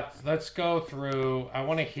figure out. Let's go through. I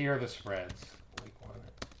want to hear the spreads. Week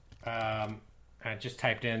 1. I just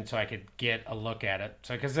typed in so I could get a look at it.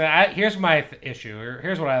 So because here's my issue. Or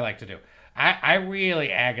here's what I like to do. I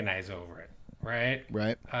really agonize over it.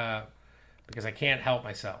 Right. Because I can't help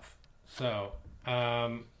myself. So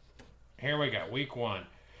here we go. Week 1.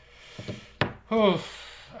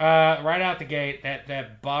 Right out the gate,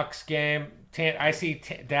 that Bucks game. I see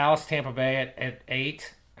Dallas, Tampa Bay at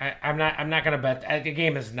 8. I'm not going to bet. The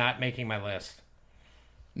game is not making my list.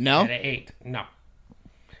 No? At 8. No.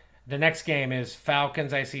 The next game is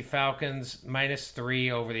Falcons. I see Falcons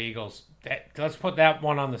 -3 over the Eagles. Let's put that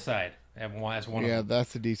one on the side. As one. Yeah,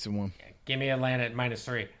 that's a decent one. Give me Atlanta at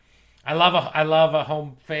 -3. I love a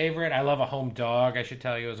home favorite. I love a home dog. I should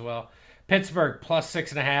tell you as well. Pittsburgh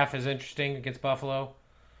 +6.5 is interesting against Buffalo.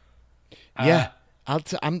 Yeah,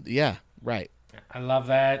 right. I love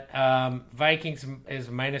that. Vikings is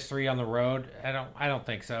 -3 on the road. I don't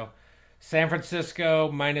think so. San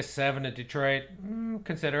Francisco -7 at Detroit.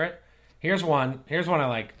 Consider it. Here's one I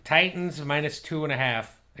like. Titans -2.5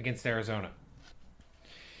 against Arizona.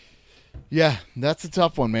 Yeah, that's a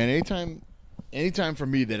tough one, man. Anytime for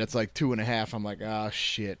me that it's like 2.5, I'm like, oh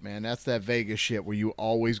shit, man. That's that Vegas shit where you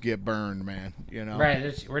always get burned, man. You know,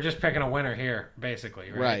 right? We're just picking a winner here,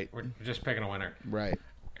 basically. Right. We're just picking a winner. Right.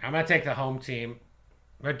 I'm gonna take the home team.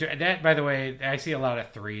 But that, by the way, I see a lot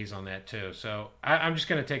of 3s on that too. So I'm just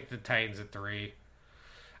gonna take the Titans at 3.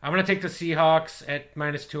 I'm gonna take the Seahawks at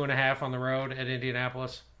 -2.5 on the road at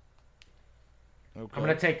Indianapolis. Okay.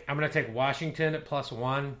 I'm gonna take Washington at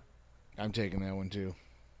 +1. I'm taking that one too.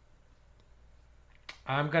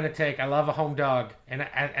 I love a home dog, and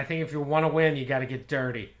I think if you want to win, you got to get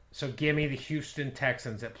dirty. So give me the Houston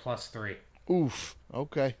Texans at +3. Oof.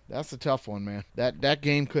 Okay, that's a tough one, man. That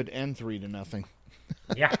game could end 3-0.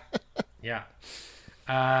 Yeah.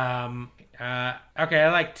 Okay,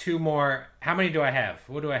 I like 2 more. How many do I have?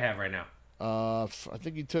 What do I have right now? I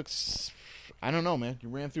think you took. I don't know, man. You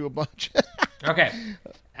ran through a bunch. Okay,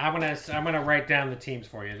 I'm gonna write down the teams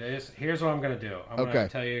for you. Here's what I'm gonna do. I'm gonna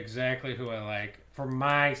tell you exactly who I like for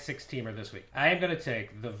my 6-teamer this week. I am gonna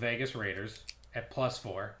take the Vegas Raiders. at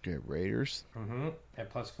 +4. Okay, Raiders.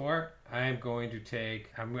 At +4, I am going to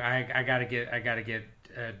take. I gotta get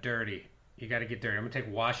dirty. You got to get dirty. I'm gonna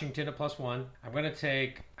take Washington at +1. I'm gonna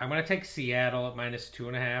take Seattle at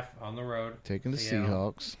 -2.5 on the road. Taking the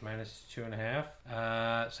Seattle, Seahawks.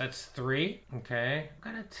 -2.5. So that's 3. Okay.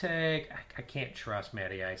 I'm gonna take. I can't trust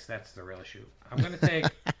Matty Ice. That's the real issue. I'm gonna take.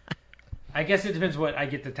 I guess it depends what I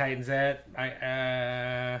get the Titans at.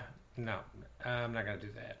 No. I'm not gonna do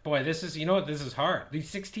that. Boy, this is. You know what? This is hard. These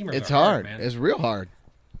 6 teamers. It's are hard. man. It's real hard.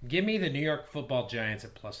 Give me the New York Football Giants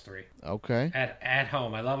at +3. Okay. At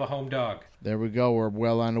home. I love a home dog. There we go. We're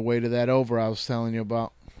well on the way to that over I was telling you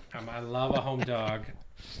about. I love a home dog.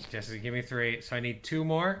 Jesse, give me 3. So I need 2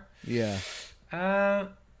 more. Yeah.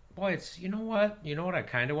 Boy, it's you know what I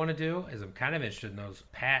kind of want to do is I'm kind of interested in those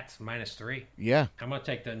Pats -3. Yeah. I'm gonna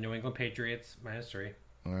take the New England Patriots -3.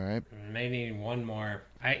 All right. Maybe one more.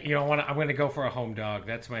 I'm gonna go for a home dog.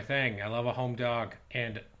 That's my thing. I love a home dog,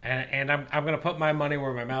 and I'm gonna put my money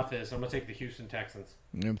where my mouth is. I'm gonna take the Houston Texans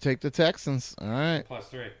You're going to take the Texans. All right.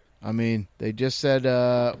 +3. I mean, they just said,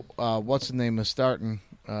 what's the name is starting?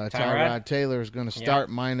 Tyrod Taylor is going to start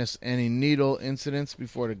minus any needle incidents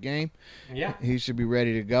before the game. Yeah. He should be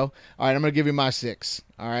ready to go. All right, I'm going to give you my 6.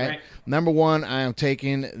 All right. Number 1, I am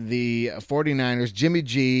taking the 49ers. Jimmy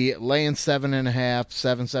G laying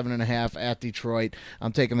 7.5 at Detroit.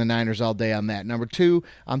 I'm taking the Niners all day on that. Number 2,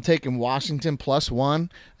 I'm taking Washington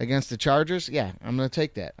 +1 against the Chargers. Yeah, I'm going to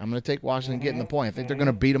take that. I'm going to take Washington getting the point. I think they're going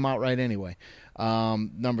to beat them outright anyway.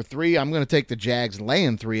 Number 3, I'm going to take the Jags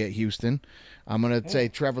laying 3 at Houston. I'm going to say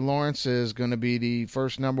Trevor Lawrence is going to be the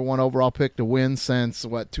first number 1 overall pick to win since,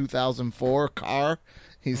 2004, Carr.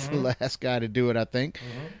 He's the last guy to do it, I think.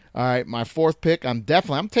 All right, my 4th pick, I'm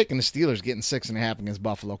taking the Steelers getting 6.5 against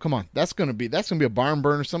Buffalo. Come on, that's gonna be a barn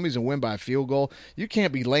burner. Somebody's gonna win by a field goal. You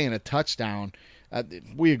can't be laying a touchdown.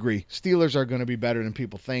 We agree. Steelers are going to be better than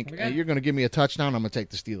people think. You're going to give me a touchdown, I'm going to take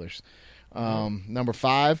the Steelers. Number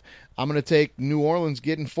 5, I'm going to take New Orleans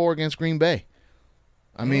getting 4 against Green Bay.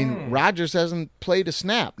 I mean, Rodgers hasn't played a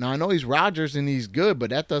snap. Now, I know he's Rodgers and he's good,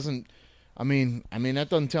 but that doesn't that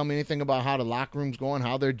doesn't tell me anything about how the locker room's going,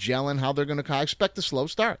 how they're gelling, how they're going to – I expect a slow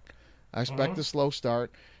start.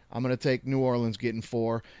 I'm going to take New Orleans getting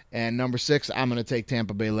 4. And number 6, I'm going to take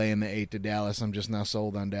Tampa Bay laying the 8 to Dallas. I'm just not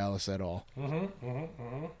sold on Dallas at all. A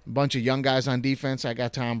bunch of young guys on defense. I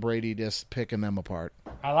got Tom Brady just picking them apart.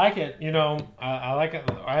 I like it. I like it.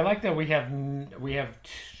 I like that we have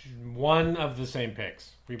one of the same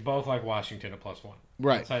picks. We both like Washington at +1.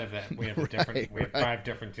 Right. Outside of that, we have different. We have 5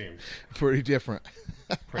 different teams. Pretty different.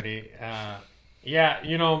 Yeah.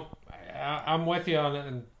 I'm with you on it.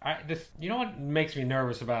 And what makes me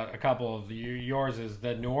nervous about a couple of yours is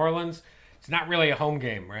that New Orleans. It's not really a home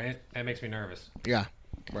game, right? That makes me nervous. Yeah.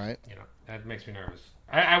 Right. That makes me nervous.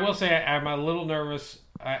 I will say I'm a little nervous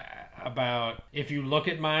about if you look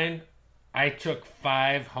at mine. I took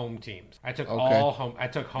 5 home teams. I took all home. I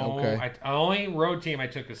took home. Okay. The only road team I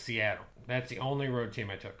took was Seattle. That's the only road team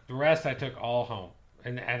I took. The rest I took all home.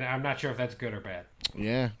 And I'm not sure if that's good or bad.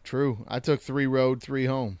 Yeah, true. I took 3 road, 3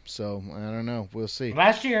 home. So, I don't know. We'll see.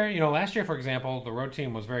 Last year, for example, the road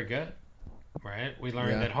team was very good. Right? We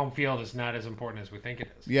learned that home field is not as important as we think it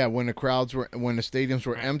is. Yeah, when the stadiums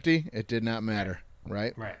were empty, it did not matter.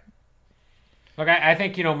 Right? Right. Look, I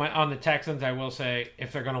think, on the Texans, I will say,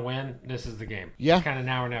 if they're going to win, this is the game. Yeah. It's kind of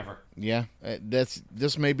now or never. Yeah. This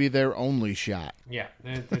may be their only shot. Yeah,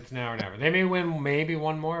 it's now or never. They may win maybe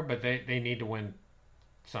one more, but they need to win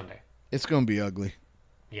Sunday. It's going to be ugly.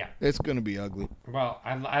 Yeah. It's going to be ugly. Well,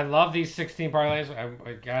 I love these 16 parlays.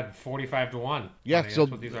 I got 45-1. Yeah, that's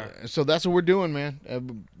what these are. So that's what we're doing, man.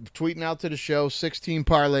 Tweeting out to the show, 16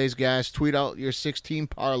 parlays, guys. Tweet out your 16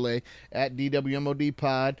 parlay at DWMOD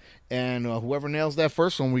Pod. And whoever nails that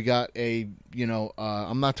first one, we got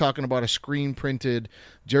I'm not talking about a screen-printed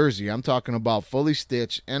jersey. I'm talking about fully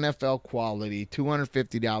stitched, NFL quality, $250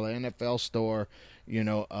 NFL store,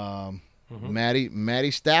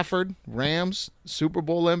 Matty Stafford, Rams, Super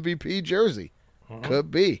Bowl MVP jersey. Could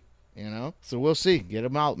be, So we'll see. Get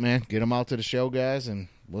them out, man. Get them out to the show, guys, and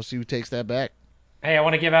we'll see who takes that back. Hey, I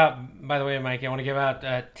want to give out, by the way, Mike,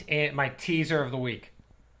 my teaser of the week.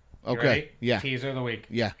 Okay. Ready? Yeah. Teaser of the week.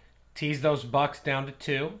 Yeah. Tease those Bucks down to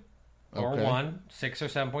 2 or Okay. 1, 6 or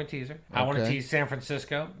 7 point teaser. I want to Okay. tease San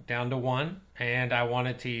Francisco down to 1, and I want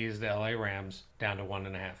to tease the LA Rams down to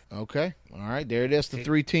 1.5. Okay. All right. There it is, the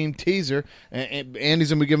 3-team teaser. And Andy's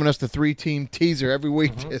going to be giving us the 3-team teaser every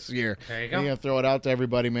week this year. There you go. He's going to throw it out to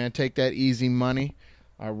everybody, man. Take that easy money.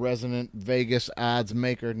 our resident Vegas odds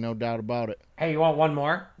maker, no doubt about it. Hey, you want one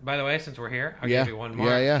more? By the way, since we're here, I'll Yeah. give you one more.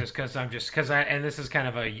 Yeah. Just because and this is kind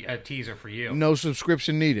of a teaser for you. No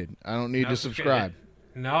subscription needed. I don't need No to subscription. subscribe.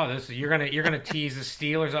 No, you're gonna tease the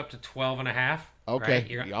Steelers up to 12.5. Okay. Right?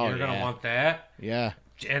 You're gonna want that, Yeah.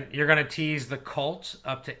 and you're gonna tease the Colts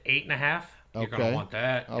up to 8.5. You're Okay. gonna want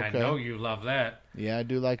that. I Okay. know you love that. Yeah, I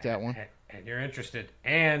do like that one. And you're interested.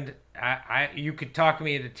 And you could talk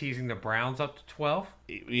me into teasing the Browns up to 12.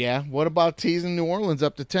 Yeah. What about teasing New Orleans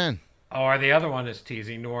up to 10? Or the other one is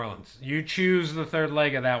teasing New Orleans. You choose the third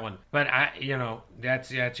leg of that one. But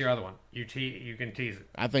that's your other one. You can tease it.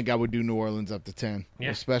 I think I would do New Orleans up to 10, Yeah.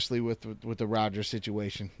 especially with the Rodgers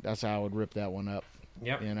situation. That's how I would rip that one up.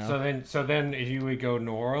 Yep. You know? So then if you would go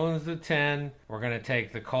New Orleans to 10, we're gonna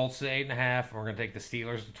take the Colts to 8.5, and we're gonna take the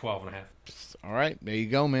Steelers to 12.5. All right, there you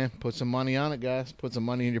go, man. Put some money on it, guys. Put some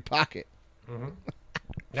money in your pocket.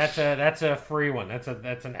 That's a free one. That's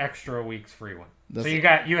an extra week's free one. That's So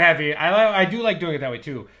I do like doing it that way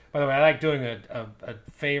too. By the way, I like doing a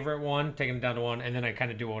favorite one, taking it down to one, and then I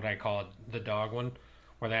kind of do what I call the dog one,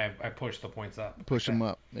 where I push the points up. Push them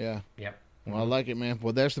up. Yeah. Yep. Well, I like it, man.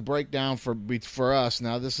 Well, there's the breakdown for us.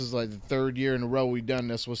 Now, this is like the third year in a row we've done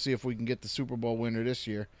this. We'll see if we can get the Super Bowl winner this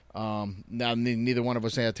year. Now, neither one of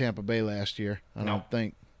us had Tampa Bay last year. I don't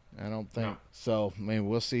think. No. So, man,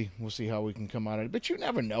 we'll see. We'll see how we can come out of it. But you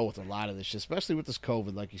never know with a lot of this shit, especially with this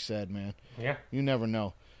COVID, like you said, man. Yeah. You never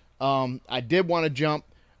know. I did want to jump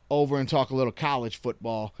over and talk a little college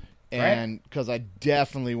football, and because I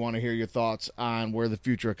definitely want to hear your thoughts on where the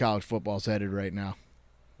future of college football is headed right now.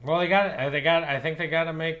 Well, I think they got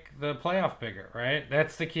to make the playoff bigger, right?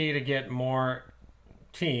 That's the key to get more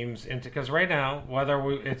teams into. Because right now,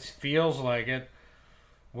 it feels like it,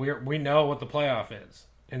 we know what the playoff is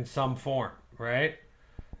in some form, right?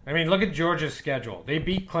 I mean, look at Georgia's schedule. They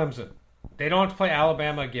beat Clemson. They don't have to play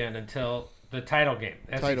Alabama again until the title game,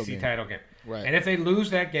 SEC title game. Right. And if they lose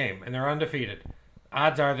that game and they're undefeated,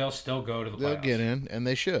 odds are they'll still go to the playoffs. They'll get in, and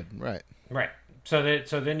they should. Right. Right. So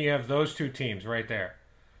then you have those two teams right there.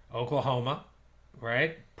 Oklahoma,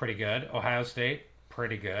 right? Pretty good. Ohio State,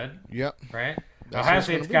 pretty good. Yep. Right? That's Ohio what it's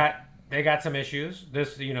State's gonna got some issues. They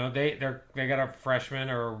got a freshman,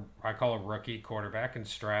 or I call a rookie quarterback, in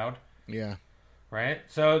Stroud. Yeah. Right?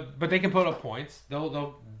 So but they can put up points.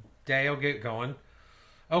 They'll get going.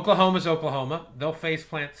 Oklahoma's Oklahoma. They'll face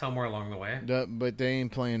plant somewhere along the way. But they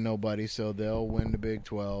ain't playing nobody, so they'll win the Big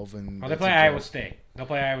 12. And They play Iowa State. They'll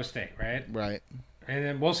play Iowa State, right? Right. And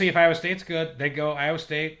then we'll see if Iowa State's good. Iowa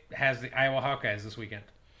State has the Iowa Hawkeyes this weekend.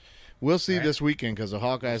 We'll see this weekend because the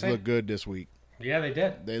Hawkeyes Same. look good this week. Yeah, they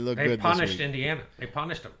did. They look They good this punished week. Indiana. They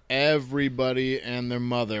punished them. Everybody and their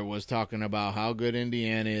mother was talking about how good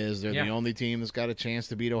Indiana is. They're Yeah. the only team that's got a chance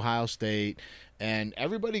to beat Ohio State. And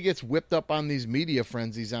everybody gets whipped up on these media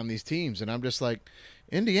frenzies on these teams. And I'm just like,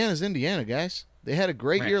 Indiana's Indiana, guys. They had a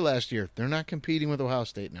great year last year. They're not competing with Ohio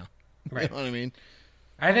State now. Right. You know what I mean?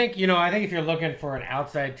 I think if you're looking for an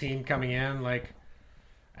outside team coming in, like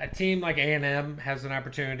a team like A&M has an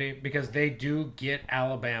opportunity because they do get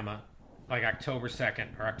Alabama like October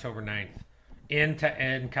 2nd or October 9th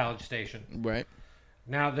in College Station. Right.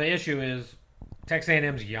 Now the issue is Texas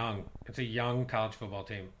A&M's young. It's a young college football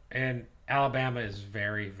team, and Alabama is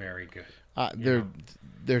very, very good.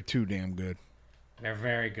 They're too damn good. They're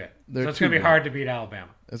very good. They're So it's too going to be good. hard to beat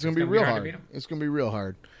Alabama. It's going to be real hard to beat hard. 'em. It's going to be real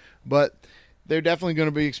hard. But they're definitely going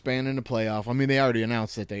to be expanding the playoff. I mean, they already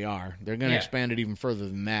announced that they are. They're going to expand it even further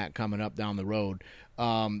than that coming up down the road.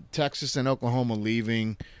 Texas and Oklahoma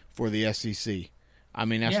leaving for the SEC. I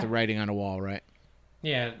mean, that's the writing on the wall, right?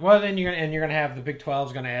 Yeah. Well, then you're gonna have the Big 12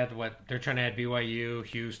 is gonna add what they're trying to add: BYU,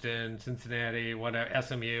 Houston, Cincinnati, whatever,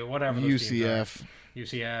 SMU, whatever. Those teams UCF. are.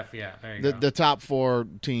 UCF. Yeah. There you The go. the top four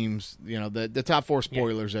teams, the top four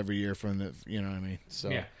spoilers every year from the, you know what I mean? So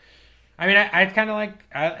Yeah. I mean, I kind of like.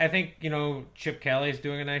 I think Chip Kelly's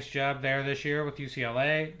doing a nice job there this year with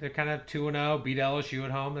UCLA. They're kind of 2-0, beat LSU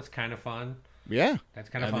at home. That's kind of fun. yeah, That's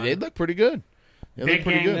kind of I fun. mean, they look pretty good. They Big look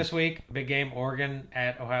pretty game good. this week. Big game, Oregon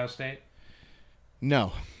at Ohio State.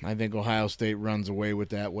 No, I think Ohio State runs away with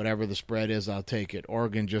that. Whatever the spread is, I'll take it.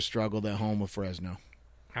 Oregon just struggled at home with Fresno.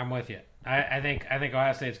 I'm with you. I think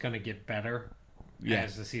Ohio State's going to get better Yeah.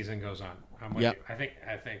 as the season goes on. I'm with Yep. you.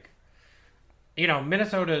 I think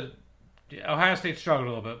Minnesota, Ohio State struggled a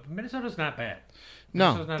little bit, but Minnesota's not bad.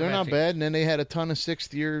 No, Minnesota's they're a not team. bad. And then they had a ton of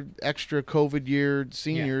sixth-year extra COVID year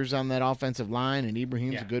seniors on that offensive line, and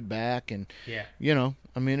Ibrahim's a good back. And, Yeah.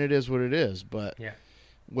 I mean, it is what it is. But Yeah.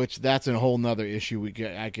 which that's a whole nother issue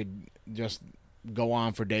I could just go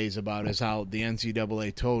on for days about is how the NCAA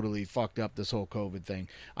totally fucked up this whole COVID thing.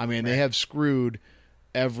 I mean, they have screwed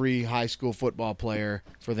every high school football player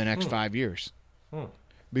for the next 5 years.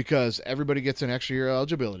 Because everybody gets an extra year of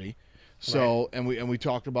eligibility. So, and we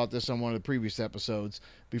talked about this on one of the previous episodes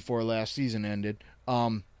before last season ended.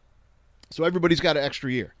 So everybody's got an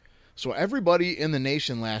extra year. So everybody in the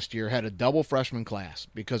nation last year had a double freshman class,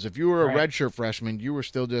 because if you were a redshirt freshman, you were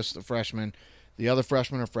still just a freshman. The other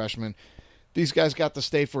freshmen are freshmen. These guys got to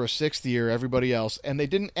stay for a 6th year, everybody else, and they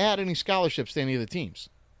didn't add any scholarships to any of the teams.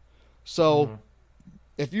 So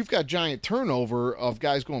if you've got giant turnover of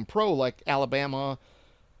guys going pro like Alabama,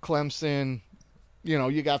 Clemson,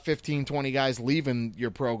 you got 15, 20 guys leaving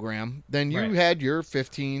your program, then you had your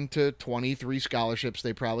 15 to 23 scholarships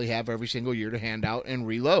they probably have every single year to hand out and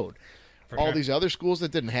reload. All these other schools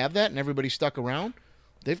that didn't have that and everybody stuck around,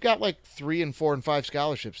 they've got like 3 and 4 and 5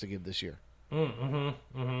 scholarships to give this year.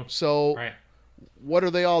 So what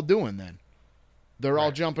are they all doing then? They're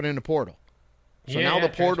all jumping in the portal. So now the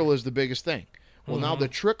portal is the biggest thing. Well, now the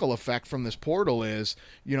trickle effect from this portal is,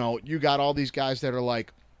 you got all these guys that are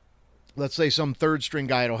like, let's say some third-string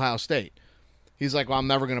guy at Ohio State. He's like, well, I'm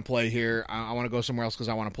never going to play here. I want to go somewhere else because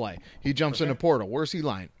I want to play. He jumps in the portal. Where's he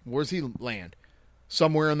land?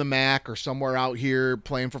 Somewhere in the MAC or somewhere out here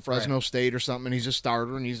playing for Fresno State or something. He's a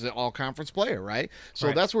starter and he's an all-conference player, right?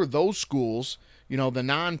 So that's where those schools, the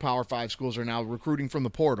non-Power 5 schools are now recruiting from the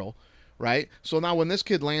portal, right? So now when this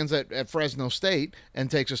kid lands at Fresno State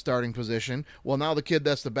and takes a starting position, well, now the kid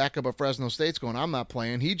that's the backup at Fresno State's going, I'm not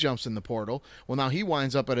playing. He jumps in the portal. Well, now he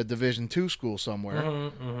winds up at a Division II school somewhere,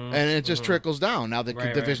 and it just trickles down. Now the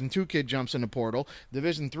Division II kid jumps in the portal.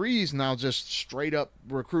 Division III is now just straight up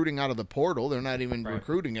recruiting out of the portal. They're not even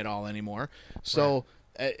recruiting at all anymore. So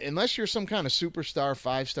unless you're some kind of superstar,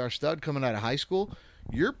 5-star stud coming out of high school,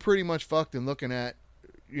 you're pretty much fucked in looking at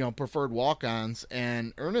preferred walk-ons,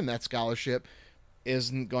 and earning that scholarship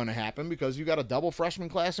isn't going to happen because you got a double freshman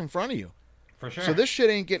class in front of you. For sure. So this shit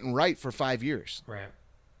ain't getting right for 5 years. Right.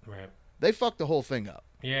 They fucked the whole thing up.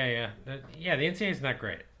 Yeah. The NCAA is not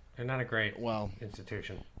great. They're not a great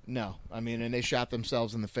institution. No. I mean, and they shot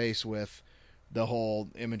themselves in the face with the whole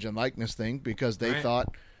image and likeness thing because they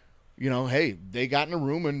thought, hey, they got in a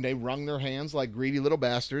room and they wrung their hands like greedy little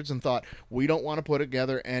bastards and thought, we don't want to put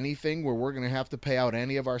together anything where we're going to have to pay out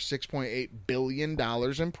any of our $6.8 billion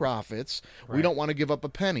in profits. We don't want to give up a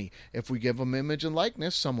penny. If we give them image and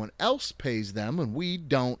likeness, someone else pays them and we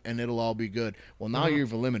don't, and it'll all be good. Well, now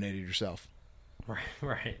you've eliminated yourself.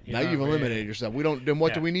 Right. Now you've eliminated yourself. We don't. Then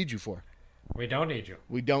what do we need you for? We don't need you.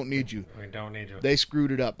 We don't need you. We don't need you. They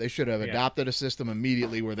screwed it up. They should have adopted a system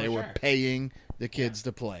immediately where they were paying the kids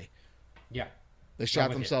to play. Yeah. They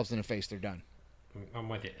shot themselves in the face. They're done. I'm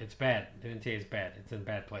with you. It's bad. The NCAA is bad. It's in a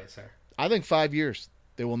bad place there. I think 5 years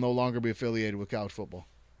they will no longer be affiliated with college football.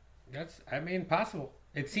 That's, possible.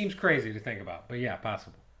 It seems crazy to think about, but yeah,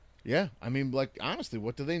 possible. Yeah, I mean, like, honestly,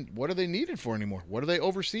 what are they needed for anymore? What are they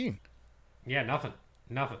overseeing? Yeah, nothing.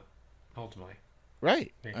 Ultimately.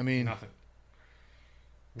 Right. Yeah, I mean, nothing.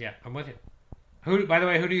 Yeah, I'm with you. By the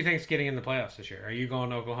way, who do you think is getting in the playoffs this year? Are you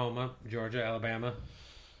going to Oklahoma, Georgia, Alabama?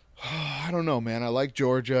 I don't know, man. I like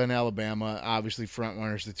Georgia and Alabama. Obviously, front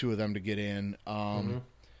runners, the two of them to get in.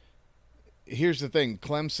 Here's the thing.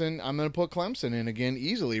 Clemson, I'm going to put Clemson in again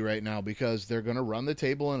easily right now because they're going to run the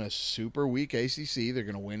table in a super weak ACC. They're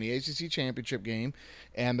going to win the ACC championship game,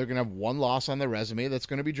 and they're going to have one loss on their resume. That's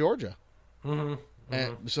going to be Georgia. And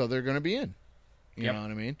so they're going to be in. You know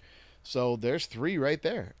what I mean? So there's 3 right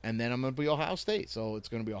there. And then I'm going to be Ohio State. So it's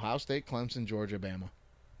going to be Ohio State, Clemson, Georgia, Bama.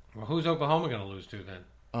 Well, who's Oklahoma going to lose to then?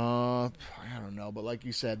 I don't know, but like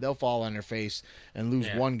you said, they'll fall on their face and lose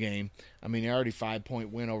one game. I mean, they already 5-point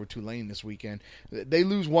win over Tulane this weekend. They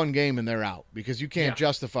lose one game and they're out because you can't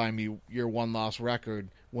justify me your 1-loss record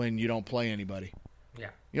when you don't play anybody.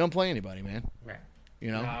 Yeah, you don't play anybody, man. Right.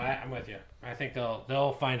 You know. No, I'm with you. I think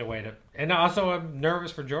they'll find a way to. And also, I'm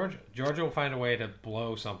nervous for Georgia. Georgia will find a way to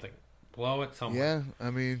blow it somewhere. Yeah,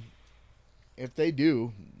 I mean, if they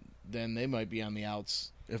do, then they might be on the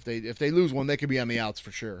outs. If they lose one, they could be on the outs for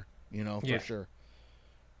sure. For sure.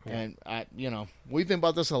 Yeah. And we think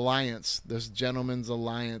about this alliance, this gentleman's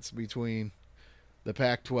alliance between the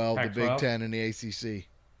Pac-12, the Big Ten, and the ACC.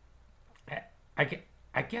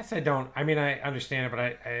 I guess I don't. I mean, I understand it,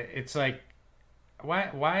 but it's like,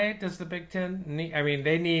 why does the Big Ten need? I mean,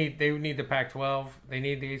 they need the Pac-12. They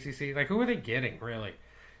need the ACC. Like, who are they getting really?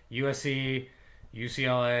 USC,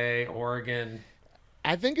 UCLA, Oregon.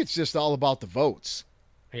 I think it's just all about the votes.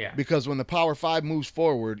 Yeah. Because when the Power Five moves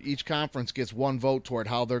forward, each conference gets one vote toward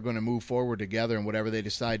how they're going to move forward together and whatever they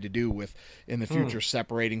decide to do with in the future,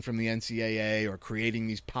 separating from the NCAA or creating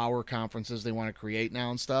these power conferences they want to create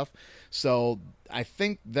now and stuff. So I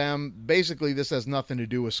think basically this has nothing to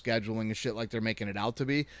do with scheduling and shit like they're making it out to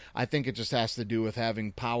be. I think it just has to do with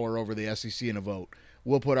having power over the SEC in a vote.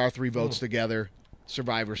 We'll put our 3 votes together,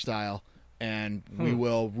 Survivor style, and we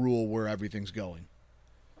will rule where everything's going.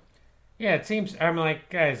 Yeah, it seems. I'm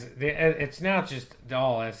like, guys, it's now just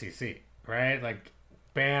all SEC, right? Like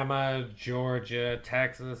Bama, Georgia,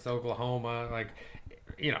 Texas, Oklahoma. Like,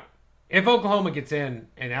 if Oklahoma gets in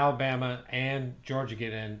and Alabama and Georgia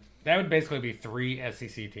get in, that would basically be 3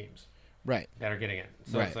 SEC teams, right, that are getting in.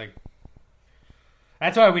 So right. It's like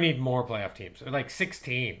that's why we need more playoff teams, like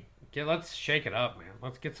 16. Let's shake it up, man.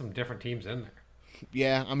 Let's get some different teams in there.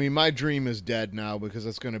 Yeah, I mean, my dream is dead now because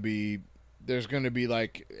it's going to be. There's going to be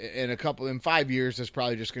like in 5 years, there's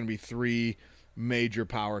probably just going to be 3 major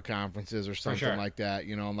power conferences or something like that.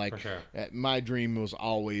 For sure. My dream was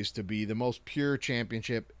always to be the most pure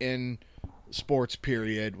championship in sports.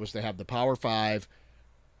 Period was to have the Power Five,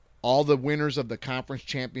 all the winners of the conference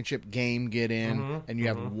championship game get in, and you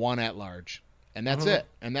have one at large, and that's it,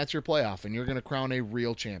 and that's your playoff, and you're going to crown a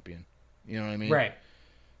real champion. You know what I mean? Right.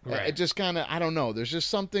 It just kind of, I don't know. There's just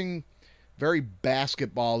something very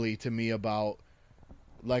basketball-y to me about,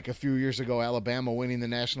 like a few years ago, Alabama winning the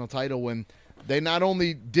national title when they not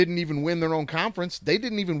only didn't even win their own conference, they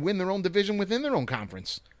didn't even win their own division within their own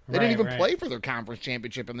conference. They didn't even play for their conference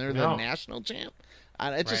championship, and they're the national champ.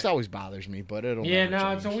 It just always bothers me, but it'll never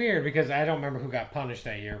change. It's weird because I don't remember who got punished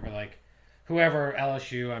that year, but like whoever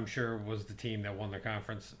LSU, I'm sure, was the team that won their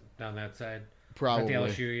conference down that side. Probably.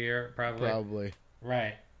 Was that the LSU year, Probably.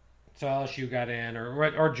 Right. So LSU got in,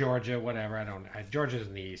 or Georgia, whatever. I don't know. Georgia's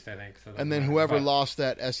in the East, I think. So and then whoever lost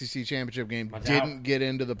that SEC championship game didn't get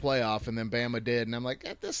into the playoff, and then Bama did. And I'm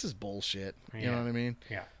like, this is bullshit. You know what I mean?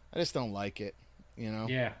 Yeah. I just don't like it,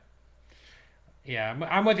 Yeah. Yeah,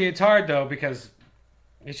 I'm with you. It's hard, though, because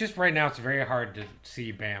it's just right now it's very hard to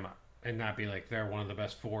see Bama and not be like they're one of the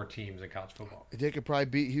best 4 teams in college football. They could probably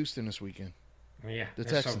beat Houston this weekend. Yeah, the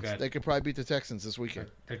they're Texans. so good. They could probably beat the Texans this weekend.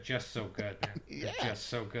 They're just so good, man. They're just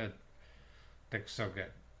so good. They're so good.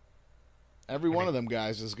 Every one of them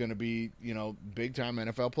guys is going to be, big-time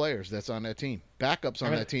NFL players that's on that team. Backups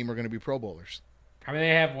on that team are going to be Pro Bowlers. I mean, they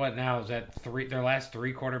have what now? Is that 3? Their last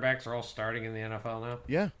 3 quarterbacks are all starting in the NFL now?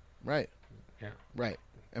 Yeah, right. Yeah. Right.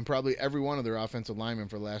 And probably every one of their offensive linemen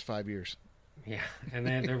for the last 5 years. Yeah. And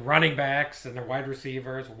then their running backs and their wide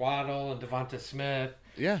receivers, Waddle and Devonta Smith.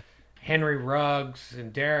 Yeah. Henry Ruggs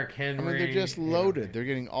and Derrick Henry. I mean, they're just loaded. They're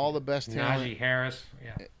getting all the best talent Najee Harris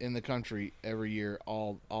in the country every year,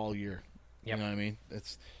 all year. Yep. You know what I mean?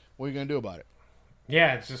 What are you going to do about it?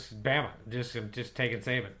 Yeah, it's just Bama. Just taking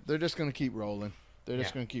Saban. They're just going to keep rolling. They're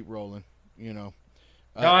just going to keep rolling, No,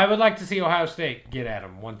 I would like to see Ohio State get at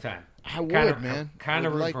them one time. I would, man. Kind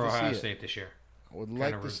of root for Ohio State this year. I would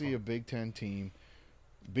like to see a Big Ten team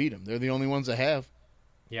beat them. They're the only ones that have.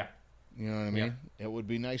 Yeah. You know what I mean? It would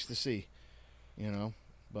be nice to see,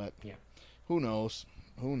 but who knows?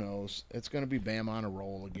 Who knows? It's going to be Bama on a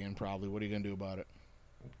roll again, probably. What are you going to do about it?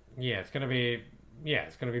 Yeah, it's going to be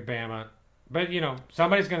Bama. But,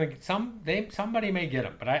 somebody's going to somebody may get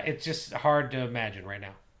them, but it's just hard to imagine right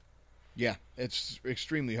now. Yeah, it's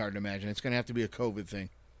extremely hard to imagine. It's going to have to be a COVID thing.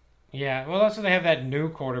 Yeah, well, also they have that new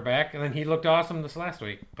quarterback, and then he looked awesome this last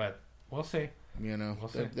week, but we'll see. We'll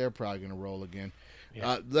see. They're probably going to roll again.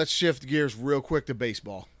 Yeah. Let's shift gears real quick to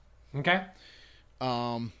baseball. Okay.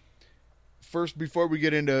 First, before we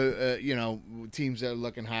get into teams that are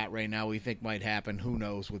looking hot right now, we think might happen. Who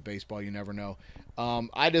knows with baseball? You never know.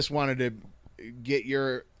 I just wanted to get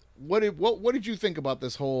your what did you think about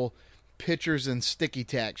this whole pitchers and sticky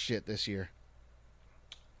tack shit this year?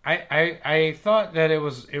 I thought that it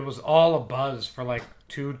was all a buzz for like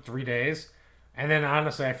 2-3 days, and then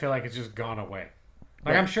honestly I feel like it's just gone away.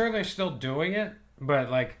 Like, I'm sure they're still doing it, but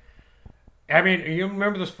like, I mean, you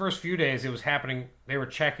remember those first few days it was happening, they were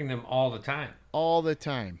checking them all the time. All the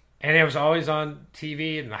time. And it was always on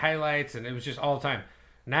TV and the highlights, and it was just all the time.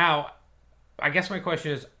 Now, I guess my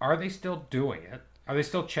question is, are they still doing it? Are they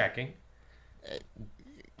still checking?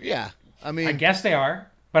 Yeah. I mean, I guess they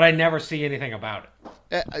are, but I never see anything about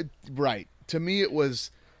it. Right. To me, it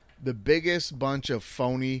was the biggest bunch of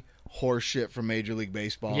phony horseshit from Major League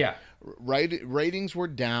Baseball. Yeah. Ratings were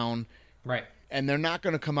down. Right. And they're not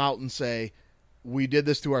going to come out and say, we did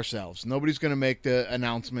this to ourselves. Nobody's going to make the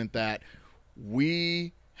announcement that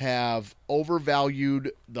we have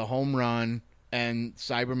overvalued the home run and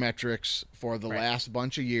cybermetrics for the last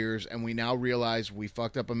bunch of years, and we now realize we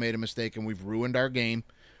fucked up and made a mistake and we've ruined our game.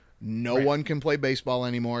 No Right. one can play baseball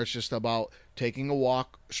anymore. It's just about taking a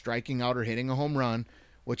walk, striking out, or hitting a home run,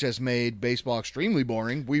 which has made baseball extremely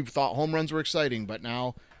boring. We thought home runs were exciting, but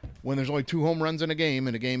now when there's only 2 home runs in a game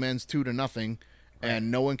and the game ends 2-0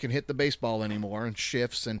 and no one can hit the baseball anymore and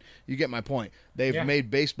shifts, and you get my point. They've Yeah.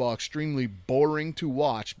 made baseball extremely boring to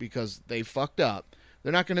watch because they fucked up.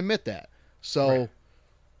 They're not going to admit that. So Right.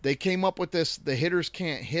 they came up with this, the hitters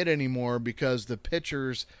can't hit anymore because the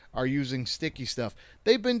pitchers are using sticky stuff.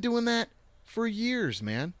 They've been doing that for years,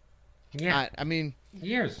 man. Yeah, I mean,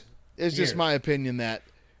 years. it's just Years. my opinion that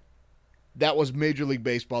was Major League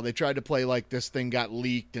Baseball. They tried to play like this thing got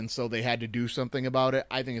leaked, and so they had to do something about it.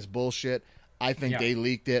 I think it's bullshit. I think Yeah. they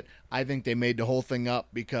leaked it. I think they made the whole thing up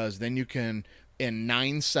because then you can, in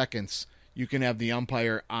 9 seconds, you can have the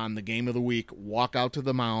umpire on the game of the week walk out to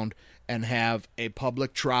the mound and have a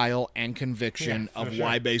public trial and conviction Yeah, for of sure.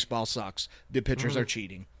 why baseball sucks. The pitchers are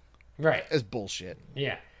cheating. Right. It's bullshit.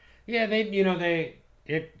 Yeah. Yeah,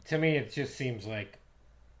 it to me it just seems like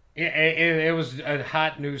it was a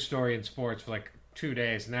hot news story in sports for like 2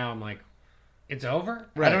 days. Now I'm like, it's over?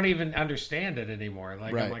 Right. I don't even understand it anymore.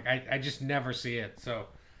 Like Right. I'm like I just never see it. So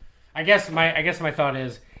I guess my thought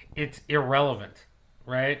is it's irrelevant,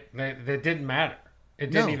 right? That didn't matter. It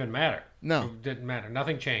didn't No. even matter. No. It didn't matter.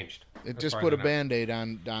 Nothing changed. It as just far put as a I know. Band-Aid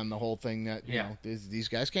on the whole thing that, you Yeah. know, these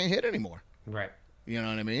guys can't hit anymore. Right. You know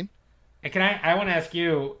what I mean? And I want to ask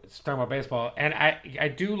you, talking about baseball, and I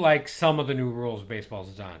do like some of the new rules baseball's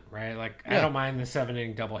done, right? Like, I Yeah. don't mind the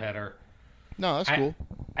 7-inning doubleheader. No, that's cool.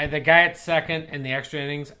 The guy at second and the extra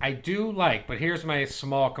innings, I do like, but here's my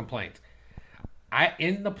small complaint.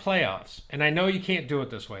 In the playoffs, and I know you can't do it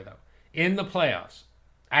this way, though. In the playoffs,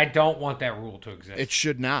 I don't want that rule to exist. It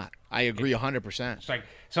should not. I agree 100%. It's like,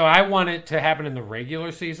 so I want it to happen in the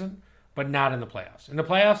regular season, but not in the playoffs. In the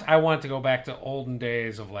playoffs, I want it to go back to olden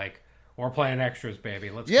days of like, we're playing extras, baby.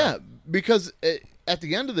 Let's Yeah, go. because at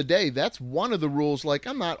the end of the day, that's one of the rules. Like,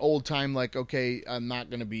 I'm not old time, like, okay, I'm not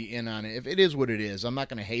going to be in on it. If it is what it is, I'm not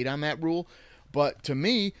going to hate on that rule. But to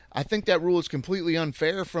me, I think that rule is completely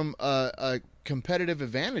unfair from a competitive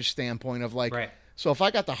advantage standpoint of like, Right. so if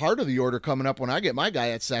I got the heart of the order coming up when I get my guy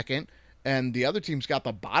at second, and the other team's got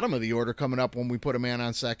the bottom of the order coming up when we put a man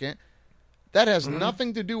on second, that has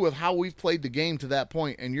nothing to do with how we've played the game to that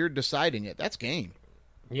point, and you're deciding it. That's game.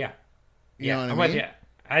 Yeah. You know what I I'm mean?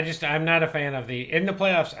 with you. I'm not a fan of in the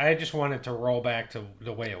playoffs. I just want it to roll back to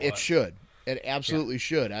the way it was. It should. It absolutely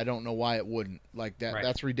should. I don't know why it wouldn't. Like that. Right.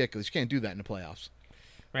 That's ridiculous. You can't do that in the playoffs.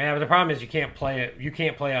 Right, but the problem is you can't play it. You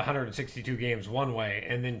can't play 162 games one way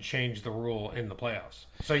and then change the rule in the playoffs.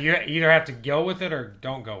 So you either have to go with it or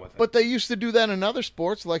don't go with it. But they used to do that in other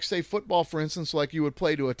sports, like say football, for instance. Like you would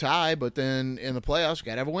play to a tie, but then in the playoffs, you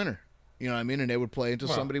got to have a winner. You know what I mean? And they would play until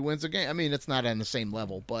Well- somebody wins the game. I mean, it's not on the same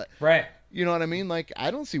level, but right, you know what I mean? Like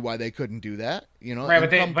I don't see why they couldn't do that. You know, Right, and but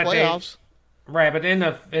they- come but they- playoffs. right. But in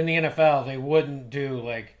the NFL, they wouldn't do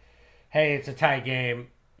like, hey, it's a tie game.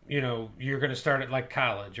 You know, you're going to start it like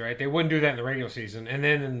college, right? They wouldn't do that in the regular season, and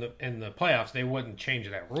then in the playoffs, they wouldn't change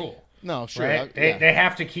that rule. No, sure. Right? yeah. They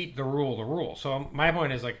have to keep the rule. So my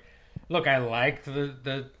point is like, look, I liked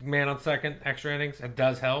the man on second extra innings. It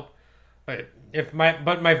does help, but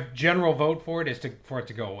my general vote for it is for it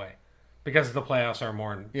to go away because the playoffs are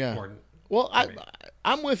more important. Well,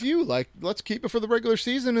 I'm with you. Like, let's keep it for the regular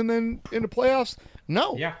season, and then in the playoffs,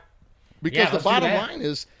 no. Yeah, Because Yeah, the let's do bottom that. line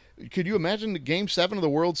is, could you imagine the Game 7 of the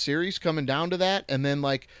World Series coming down to that, and then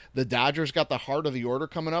like the Dodgers got the heart of the order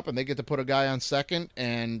coming up, and they get to put a guy on second,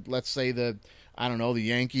 and let's say the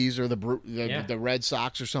Yankees or the Red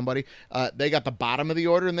Sox or somebody, they got the bottom of the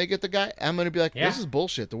order, and they get the guy. I'm going to be like, Yeah. this is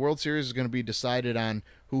bullshit. The World Series is going to be decided on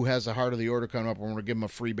who has the heart of the order coming up, and we're going to give them a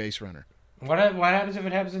free base runner. What happens if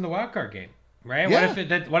it happens in the wild card game? Right? Yeah.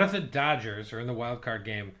 What if the Dodgers are in the wild card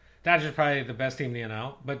game? Dodgers are probably the best team in the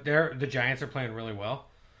NL, but the Giants are playing really well.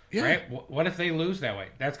 Yeah. Right? What if they lose that way?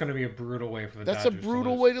 That's going to be a brutal way for the That's Dodgers a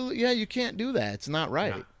brutal to way to. Yeah, you can't do that. It's not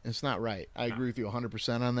right. No. It's not right. I agree with you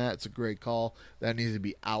 100% on that. It's a great call. That needs to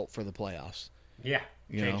be out for the playoffs. Yeah,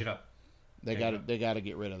 You change know. it up. They got to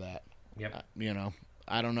get rid of that. Yep. You know,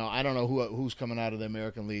 I don't know who's coming out of the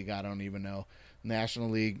American League. I don't even know. National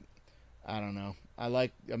League, I don't know.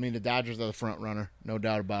 The Dodgers are the front runner, no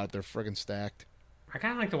doubt about it. They're friggin' stacked. I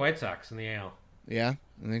kind of like the White Sox in the AL. Yeah,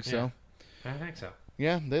 I think so. I think so.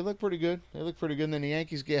 Yeah, they look pretty good. And then the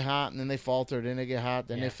Yankees get hot, and then they falter. Then they get hot,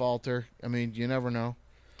 then Yeah. they falter. I mean, you never know.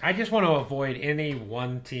 I just want to avoid any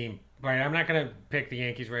one team. Right, I'm not going to pick the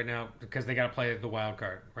Yankees right now because they got to play the wild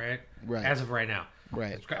card. Right, Right. As of right now,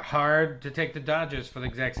 Right. it's hard to take the Dodgers for the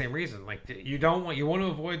exact same reason. Like you want to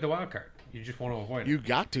avoid the wild card. You just want to avoid it. You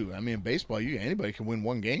got to. I mean, in baseball, anybody can win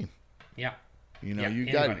one game. Yeah. You know, Yeah, you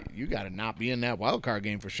anybody. got to not be in that wild card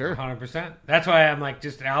game for sure. 100%. That's why I'm like,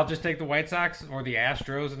 I'll just take the White Sox or the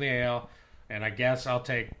Astros in the AL, and I guess I'll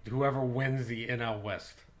take whoever wins the NL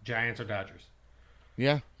West, Giants or Dodgers.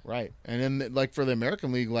 Yeah, right. And then, like, for the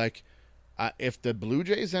American League, like, if the Blue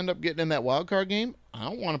Jays end up getting in that wild card game, I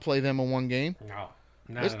don't want to play them in one game. No,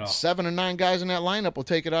 not There's at all. 7 or 9 guys in that lineup will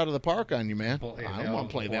take it out of the park on you, man. I They'll don't want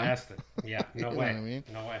to play them. blast it. Yeah, no You know way. what I mean?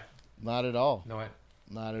 No way. Not at all. No way.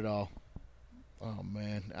 Not at all. Oh,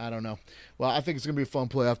 man. I don't know. Well, I think it's going to be a fun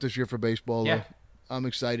playoff this year for baseball, though. Yeah. I'm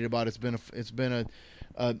excited about it.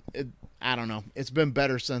 I don't know. It's been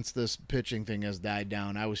better since this pitching thing has died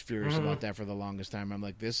down. I was furious Mm-hmm. about that for the longest time. I'm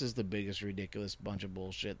like, this is the biggest ridiculous bunch of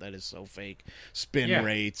bullshit that is so fake. Spin Yeah.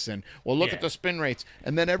 rates and, well, look Yeah. at the spin rates.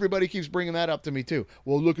 And then everybody keeps bringing that up to me, too.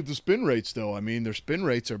 Well, look at the spin rates, though. I mean, their spin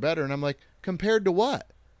rates are better. And I'm like, compared to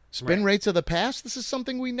what? Spin Right. rates of the past? This is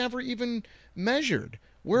something we never even measured.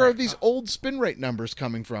 Where are Right. these old spin rate numbers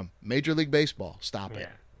coming from? Major League Baseball. Stop it.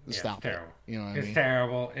 Yeah. Stop it's it. terrible. You know what I It's mean?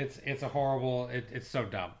 terrible. It's a horrible. It's so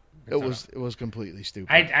dumb. It's so dumb. It was completely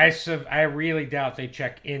stupid. I really doubt they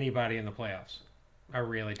check anybody in the playoffs. I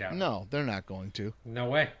really doubt. No, they're not going to. No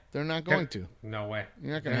way. They're not going to. No way.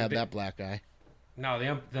 You're not going to have that black guy. No,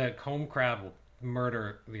 the home crowd will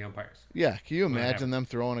murder the umpires. Yeah, can you Not imagine happen. them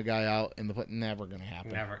throwing a guy out in the play? Never going to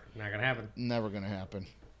happen. Never. Not gonna happen. Never going to happen.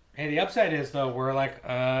 Hey, the upside is though we're like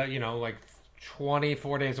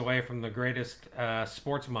 24 days away from the greatest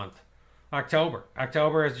sports month, October.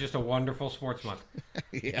 October is just a wonderful sports month.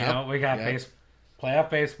 Yeah. You know, we got playoff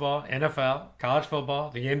baseball, NFL, college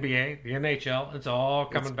football, the NBA, the NHL. It's all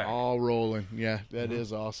coming back. All rolling. Yeah, that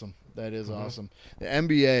is awesome. That is awesome. The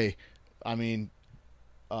NBA, I mean,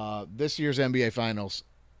 this year's NBA Finals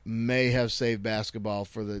may have saved basketball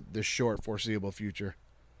for the short foreseeable future.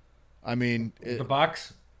 I mean, The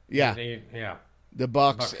Bucks. yeah, Yeah. the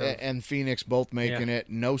Bucks Bucks have- and Phoenix both making it.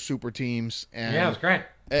 No super teams. And Yeah, it was great.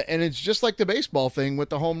 And it's just like the baseball thing with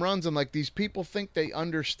the home runs, and like these people think they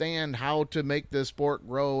understand how to make the sport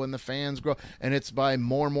grow and the fans grow, and it's by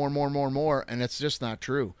more, and it's just not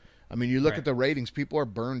true. I mean, you look Right. at the ratings, people are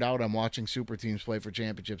burned out on watching super teams play for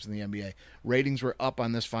championships in the NBA. Ratings were up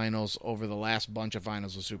on this finals over the last bunch of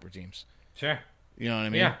finals of super teams. Sure. You know what I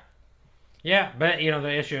mean? Yeah. Yeah, but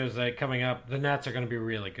the issue is that coming up, the Nets are going to be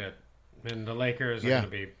really good, and the Lakers are Yeah.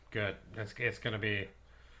 going to be good. It's going to be,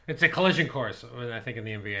 it's a collision course, I think, in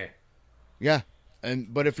the NBA. Yeah.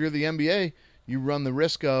 But if you're the NBA, you run the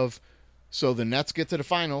risk of, so the Nets get to the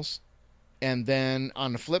finals, and then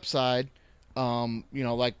on the flip side,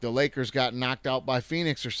 like the Lakers got knocked out by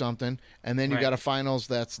Phoenix or something, and then you Right. got a finals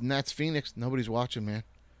that's Nets Phoenix. Nobody's watching, man.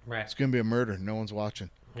 Right. It's gonna be a murder. No one's watching,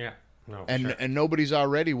 Yeah. No. and sure. and nobody's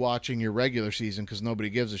already watching your regular season because nobody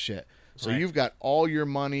gives a shit. So Right. you've got all your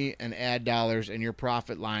money and ad dollars and your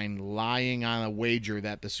profit line lying on a wager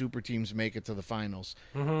that the super teams make it to the finals,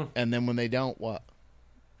 and then when they don't, what?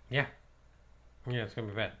 Yeah. Yeah, it's going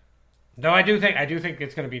to be bad. Though I do think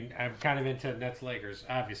it's going to be. I'm kind of into Nets Lakers.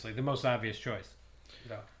 Obviously, the most obvious choice.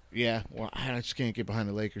 Though. Yeah, well, I just can't get behind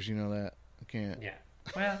the Lakers. You know that. I can't. Yeah.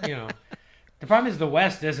 Well, the problem is the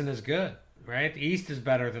West isn't as good, right? The East is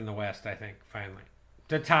better than the West. I think finally,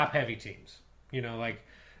 the top heavy teams. Like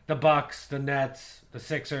the Bucks, the Nets, the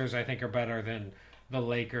Sixers. I think are better than the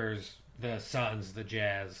Lakers, the Suns, the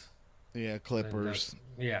Jazz. Yeah, Clippers.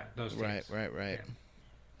 Those teams. Right. Yeah.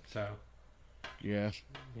 So. Yeah.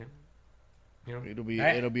 Yeah. It'll be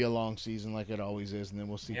Hey. it'll be a long season like it always is, and then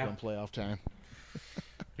we'll see Yeah. come playoff time.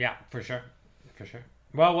 Yeah, for sure.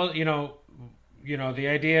 Well, the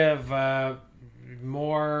idea of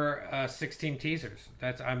more 6-team teasers.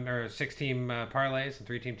 Or 6-team parlays and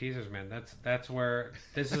 3-team teasers, man. That's where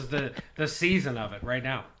this is the season of it right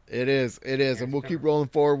now. It is, and we'll keep rolling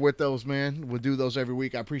forward with those, man. We'll do those every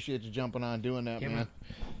week. I appreciate you jumping on doing that, Yeah, man.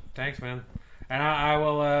 Thanks, man. And I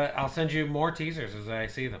will. I'll send you more teasers as I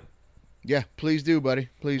see them. Yeah, please do, buddy.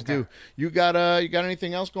 Please do. You got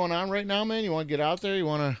anything else going on right now, man? You want to get out there? You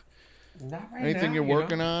want to Not right anything now, you're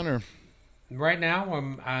working on, or Right now,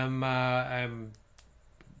 I'm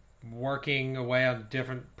working away on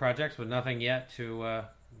different projects, but nothing yet to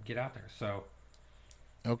get out there. So,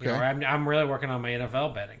 okay? I'm really working on my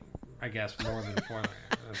NFL betting, I guess, more than before.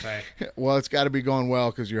 Well, it's got to be going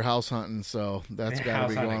well because you're house hunting, so that's got to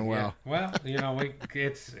be going well. Yeah. Well,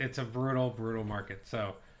 it's a brutal market.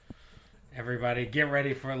 So, everybody, get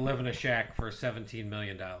ready for living a shack for $17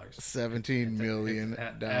 million. $17 million.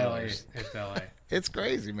 It's LA. It's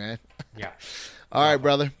crazy, man. Yeah. All right,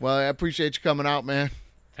 brother. Well, I appreciate you coming out, man.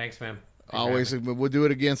 Thanks, man. Always. We'll do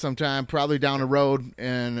it again sometime, probably down the road,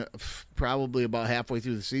 and probably about halfway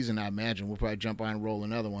through the season, I imagine. We'll probably jump on and roll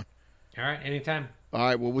another one. All right, anytime. All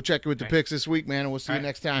right, well, we'll check you with the picks this week, man, and we'll see you right.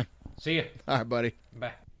 next time. See you. All right, buddy.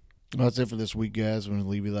 Bye. Well, that's it for this week, guys. I'm going to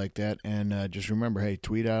leave you like that. And just remember, hey,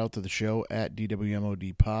 tweet out to the show at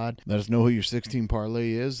DWMOD Pod. Let us know who your 16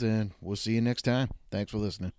 parlay is, and we'll see you next time. Thanks for listening.